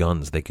plenty of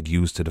guns they could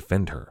use to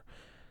defend her.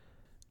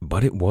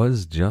 But it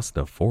was just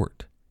a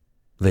fort.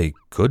 They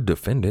could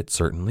defend it,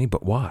 certainly,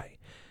 but why?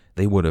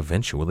 They would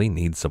eventually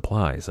need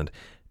supplies, and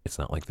it's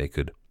not like they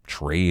could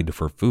trade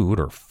for food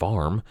or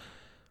farm.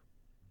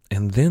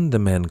 And then the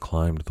men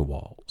climbed the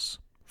walls.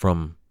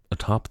 From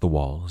atop the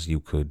walls you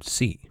could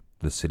see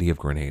the city of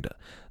Grenada,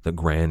 the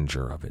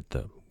grandeur of it,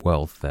 the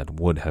wealth that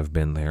would have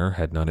been there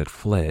had not it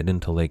fled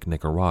into Lake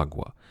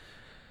Nicaragua.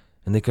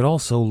 And they could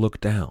also look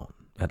down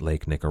at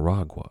Lake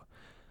Nicaragua.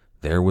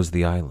 There was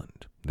the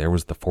island. There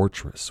was the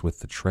fortress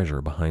with the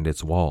treasure behind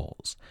its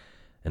walls.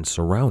 And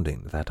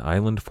surrounding that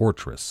island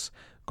fortress,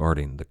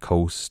 guarding the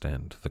coast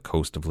and the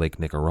coast of Lake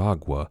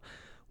Nicaragua,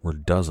 were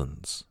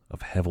dozens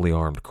of heavily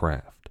armed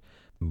craft,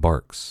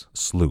 barks,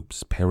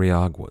 sloops,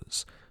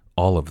 periaguas,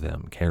 all of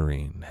them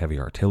carrying heavy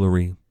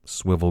artillery,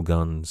 swivel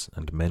guns,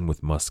 and men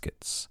with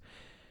muskets.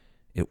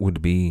 It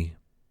would be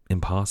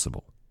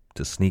impossible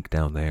to sneak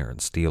down there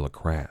and steal a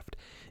craft.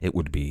 It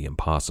would be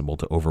impossible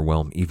to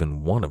overwhelm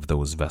even one of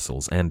those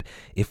vessels, and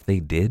if they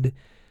did,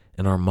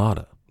 an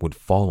armada would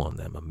fall on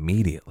them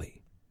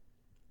immediately.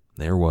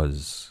 There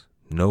was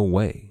no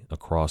way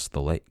across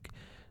the lake.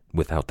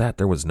 Without that,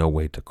 there was no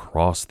way to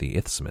cross the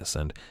isthmus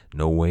and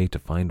no way to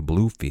find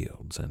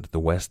Bluefields and the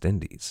West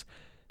Indies,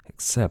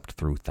 except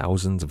through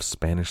thousands of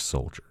Spanish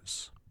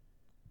soldiers.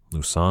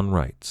 Luzon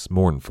writes,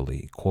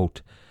 mournfully,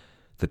 quote,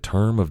 "The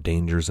term of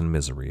dangers and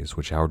miseries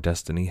which our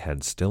destiny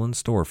had still in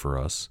store for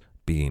us,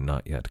 being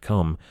not yet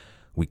come,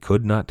 we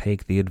could not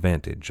take the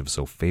advantage of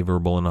so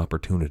favorable an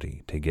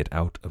opportunity to get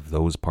out of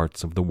those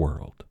parts of the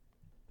world."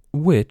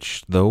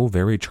 Which, though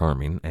very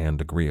charming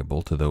and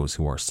agreeable to those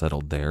who are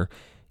settled there,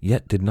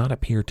 yet did not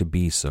appear to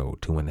be so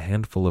to an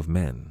handful of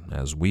men,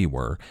 as we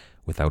were,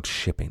 without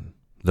shipping,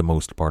 the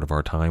most part of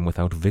our time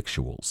without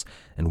victuals,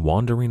 and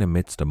wandering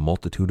amidst a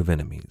multitude of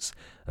enemies,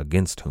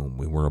 against whom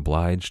we were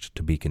obliged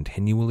to be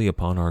continually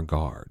upon our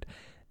guard,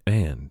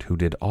 and who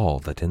did all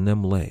that in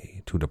them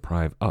lay to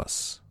deprive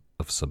us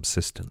of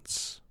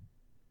subsistence.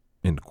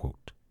 End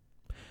quote.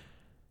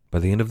 By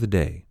the end of the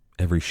day,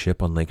 every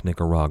ship on Lake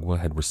Nicaragua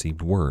had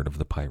received word of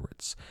the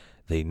pirates.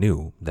 They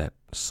knew that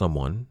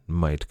someone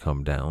might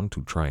come down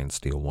to try and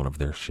steal one of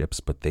their ships,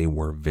 but they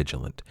were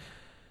vigilant.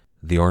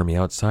 The army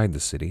outside the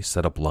city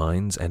set up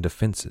lines and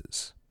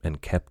defenses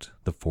and kept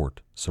the fort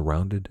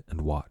surrounded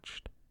and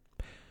watched.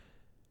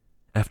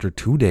 After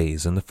 2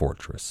 days in the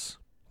fortress,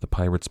 the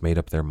pirates made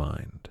up their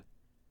mind.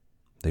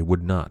 They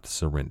would not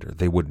surrender.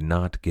 They would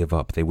not give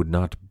up. They would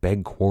not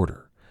beg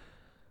quarter.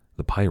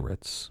 The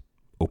pirates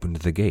opened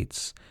the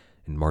gates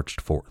and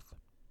marched forth.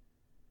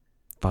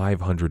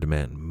 500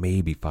 men,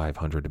 maybe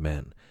 500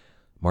 men,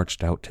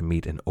 marched out to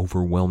meet an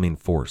overwhelming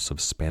force of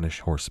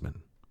Spanish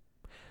horsemen.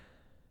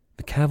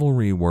 The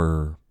cavalry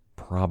were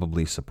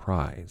probably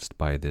surprised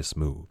by this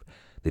move.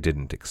 They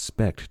didn't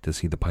expect to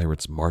see the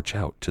pirates march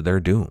out to their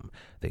doom.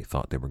 They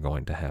thought they were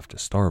going to have to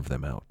starve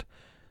them out.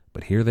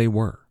 But here they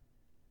were.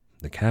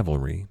 The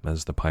cavalry,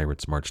 as the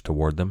pirates marched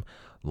toward them,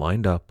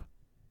 lined up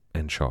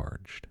and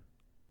charged.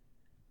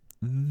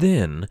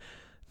 Then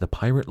the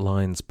pirate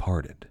lines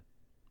parted.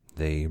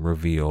 They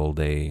revealed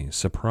a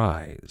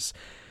surprise.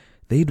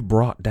 They'd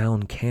brought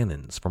down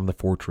cannons from the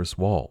fortress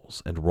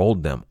walls and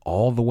rolled them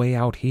all the way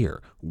out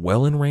here,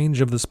 well in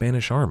range of the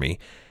Spanish army,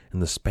 and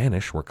the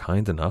Spanish were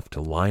kind enough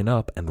to line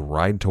up and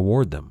ride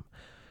toward them.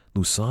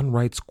 Luzon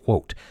writes,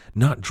 quote,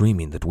 "Not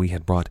dreaming that we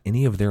had brought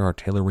any of their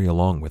artillery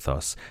along with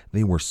us,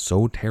 they were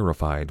so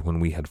terrified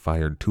when we had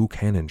fired 2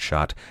 cannon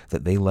shot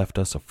that they left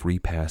us a free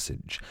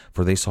passage,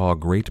 for they saw a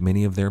great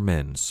many of their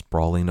men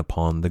sprawling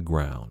upon the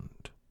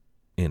ground."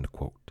 End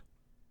quote.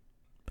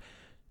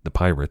 The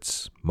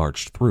pirates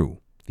marched through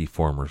the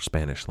former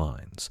Spanish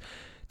lines.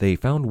 They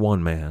found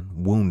one man,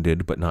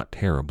 wounded but not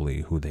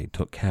terribly, who they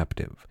took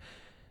captive,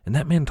 and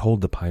that man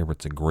told the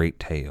pirates a great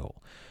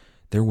tale.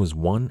 There was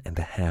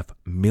 $1.5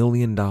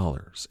 million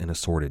in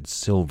assorted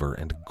silver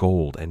and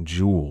gold and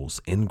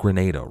jewels in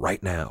Grenada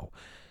right now.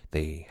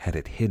 They had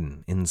it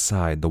hidden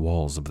inside the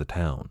walls of the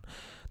town.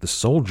 The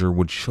soldier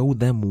would show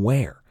them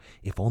where,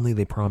 if only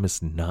they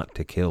promised not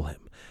to kill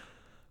him.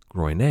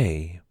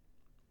 Groyne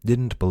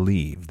didn't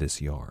believe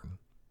this yarn.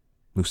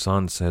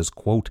 Luzon says,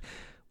 quote,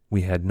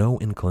 "We had no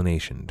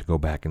inclination to go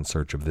back in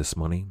search of this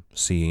money,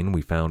 seeing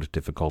we found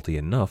difficulty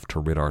enough to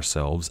rid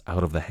ourselves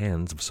out of the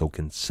hands of so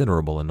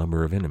considerable a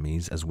number of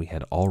enemies as we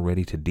had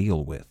already to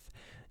deal with."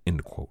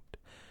 End quote.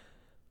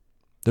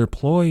 Their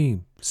ploy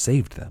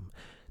saved them.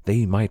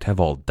 They might have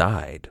all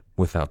died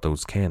without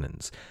those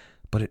cannons,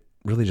 but it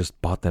really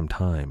just bought them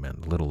time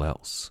and little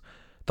else.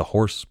 The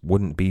horse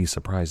wouldn't be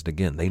surprised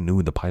again. They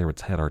knew the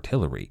pirates had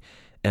artillery,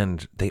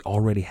 and they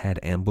already had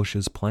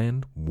ambushes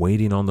planned,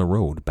 waiting on the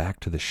road back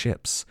to the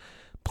ships.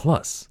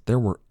 Plus, there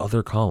were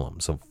other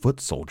columns of foot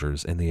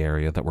soldiers in the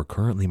area that were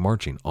currently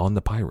marching on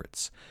the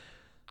pirates.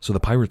 So the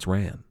pirates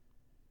ran.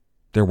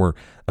 There were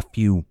a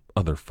few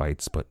other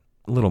fights, but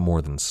little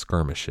more than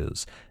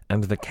skirmishes,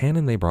 and the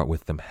cannon they brought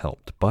with them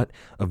helped, but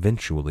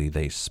eventually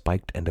they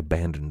spiked and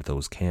abandoned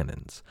those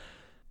cannons.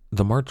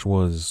 The march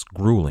was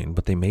grueling,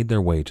 but they made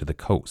their way to the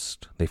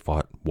coast. They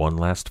fought one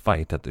last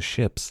fight at the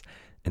ships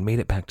and made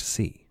it back to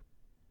sea.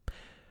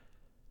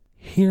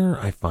 Here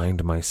I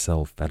find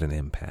myself at an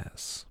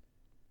impasse.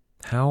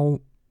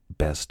 How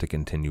best to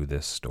continue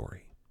this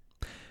story?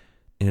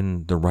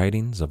 In the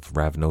writings of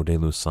Raveneau de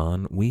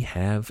Lussan, we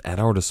have at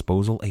our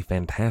disposal a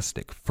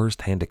fantastic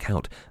first-hand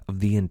account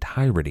of the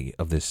entirety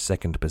of this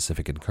Second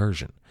Pacific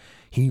incursion.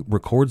 He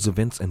records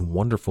events in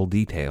wonderful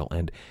detail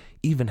and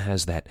even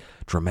has that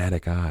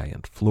dramatic eye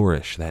and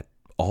flourish that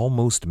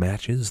almost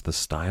matches the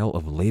style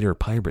of later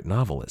pirate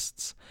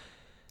novelists.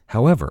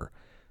 However,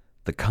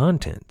 the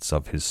contents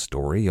of his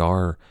story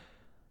are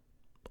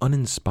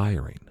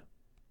uninspiring.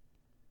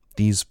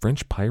 These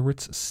French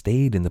pirates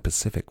stayed in the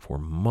Pacific for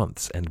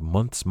months and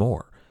months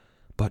more,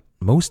 but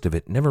most of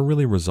it never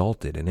really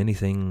resulted in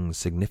anything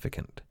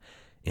significant.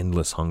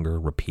 Endless hunger,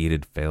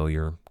 repeated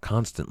failure,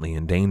 constantly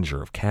in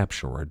danger of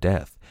capture or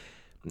death.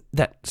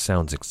 That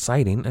sounds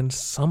exciting, and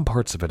some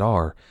parts of it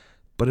are,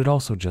 but it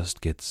also just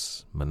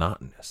gets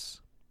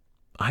monotonous.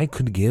 I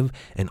could give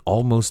an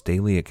almost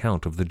daily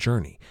account of the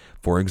journey.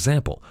 For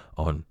example,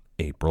 on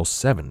April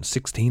 7,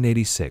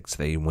 1686,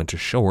 they went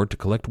ashore to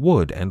collect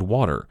wood and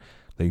water.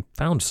 They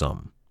found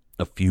some.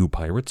 A few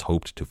pirates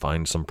hoped to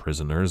find some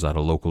prisoners at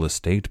a local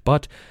estate,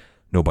 but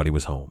nobody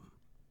was home.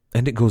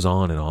 And it goes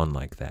on and on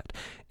like that.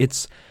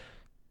 It's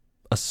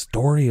a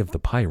story of the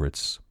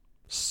pirates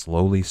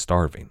slowly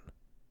starving.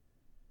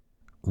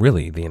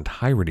 Really, the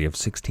entirety of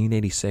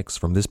 1686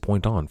 from this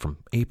point on, from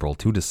April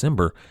to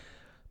December,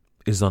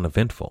 is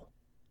uneventful.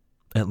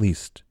 At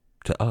least,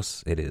 to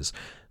us it is.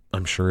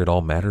 I'm sure it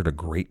all mattered a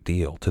great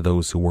deal to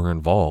those who were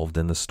involved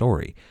in the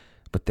story,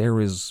 but there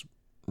is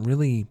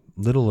really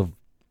little of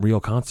real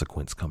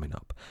consequence coming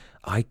up.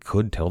 I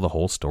could tell the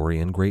whole story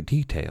in great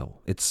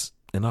detail. It's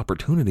an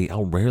opportunity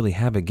I'll rarely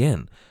have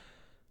again.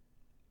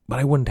 But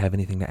I wouldn't have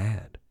anything to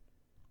add.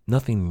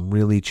 Nothing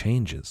really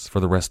changes for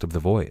the rest of the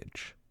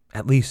voyage,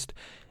 at least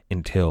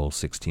until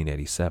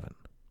 1687.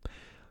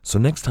 So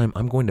next time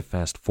I'm going to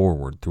fast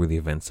forward through the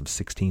events of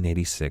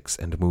 1686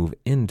 and move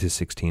into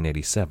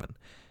 1687,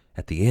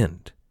 at the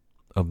end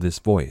of this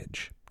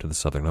voyage to the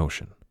Southern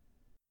Ocean.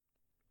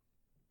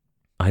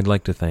 I'd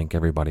like to thank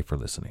everybody for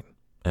listening,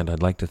 and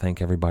I'd like to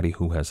thank everybody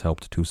who has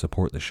helped to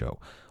support the show,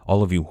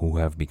 all of you who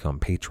have become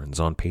patrons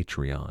on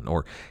Patreon,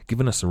 or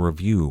given us a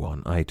review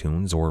on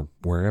iTunes, or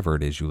wherever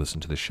it is you listen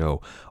to the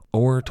show,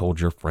 or told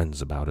your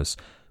friends about us.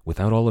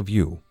 Without all of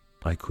you,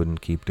 I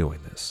couldn't keep doing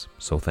this,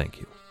 so thank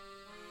you.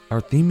 Our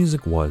theme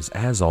music was,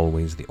 as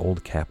always, The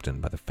Old Captain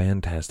by the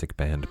fantastic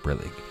band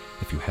Brillig.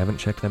 If you haven't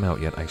checked them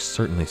out yet, I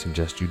certainly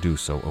suggest you do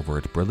so over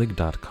at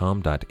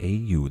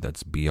brillig.com.au.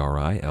 That's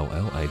brillig.com.au.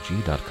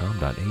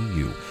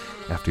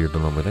 After you're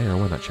done over there,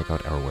 why not check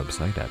out our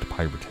website at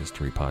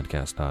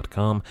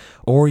piratehistorypodcast.com,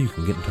 or you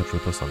can get in touch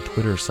with us on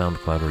Twitter,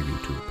 SoundCloud, or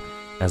YouTube.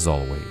 As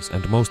always,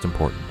 and most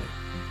importantly,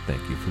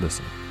 thank you for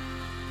listening.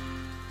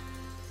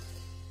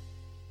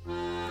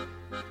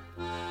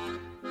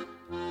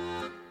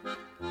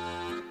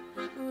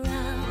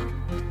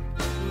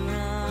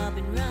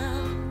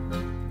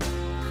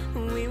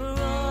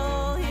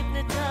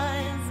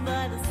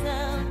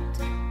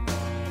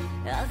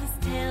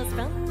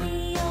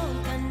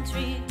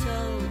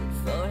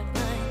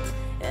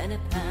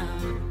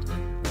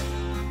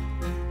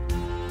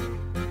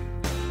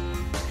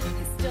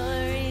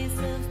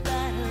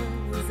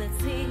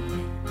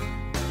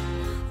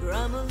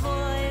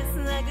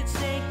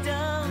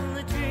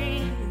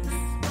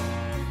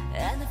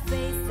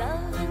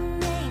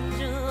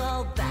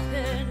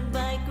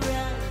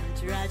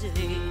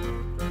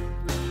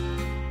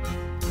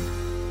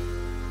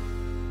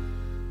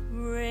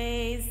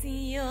 Raise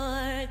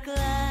your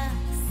glass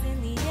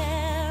in the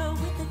air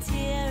with a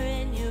tear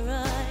in your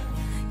eye.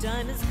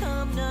 Time has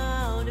come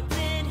now to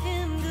bid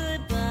him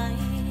goodbye.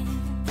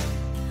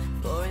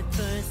 For at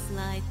first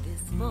light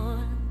this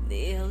morn,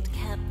 the old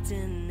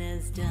captain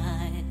has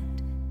died.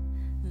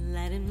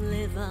 Let him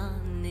live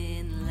on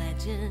in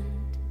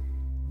legend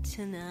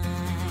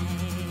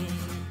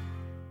tonight.